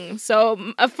viewing?" So,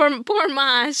 for poor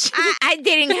Mash, I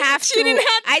didn't have to.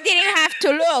 I didn't have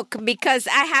to look because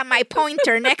I had my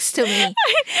pointer next to me.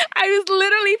 I was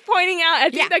literally pointing out. I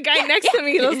think the guy next to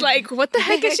me was like, "What the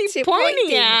heck is she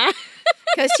pointing at?"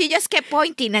 Because she just kept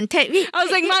pointing and telling. I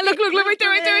was like, "Ma, look, right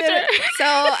there." So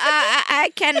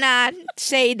I cannot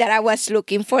say that I was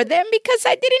looking for them because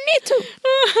I didn't need to.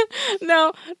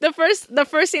 No, the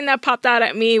first thing that popped out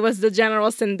at me was the General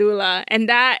Syndulla,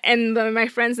 and my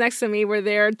friends next to me were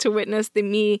there to witness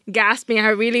me gasping.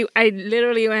 I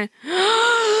literally went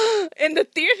in the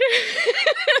theater,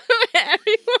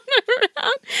 everyone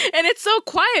around, and it's so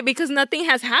quiet because nothing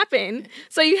has happened.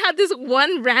 So you have this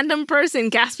one random person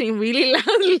gasping really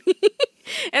loudly,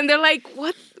 and they're like,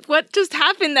 "What just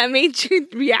happened that made you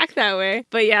react that way?"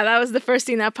 But yeah, that was the first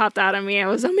thing that popped out at me. It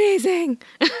was amazing.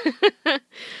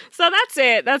 So that's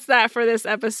it. That's that for this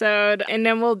episode. And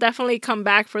then we'll definitely come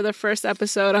back for the first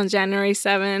episode on January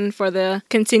 7 for the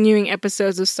continuing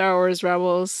episodes of Star Wars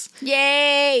Rebels.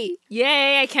 Yay!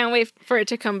 I can't wait for it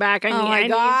to come back. I need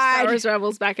Star Wars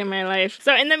Rebels back in my life.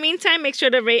 So in the meantime, make sure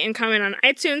to rate and comment on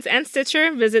iTunes and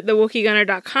Stitcher. Visit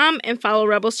thewookiegunner.com and follow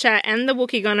Rebels Chat and The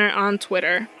Wookie Gunner on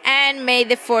Twitter. And may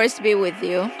the Force be with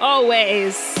you.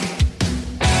 Always.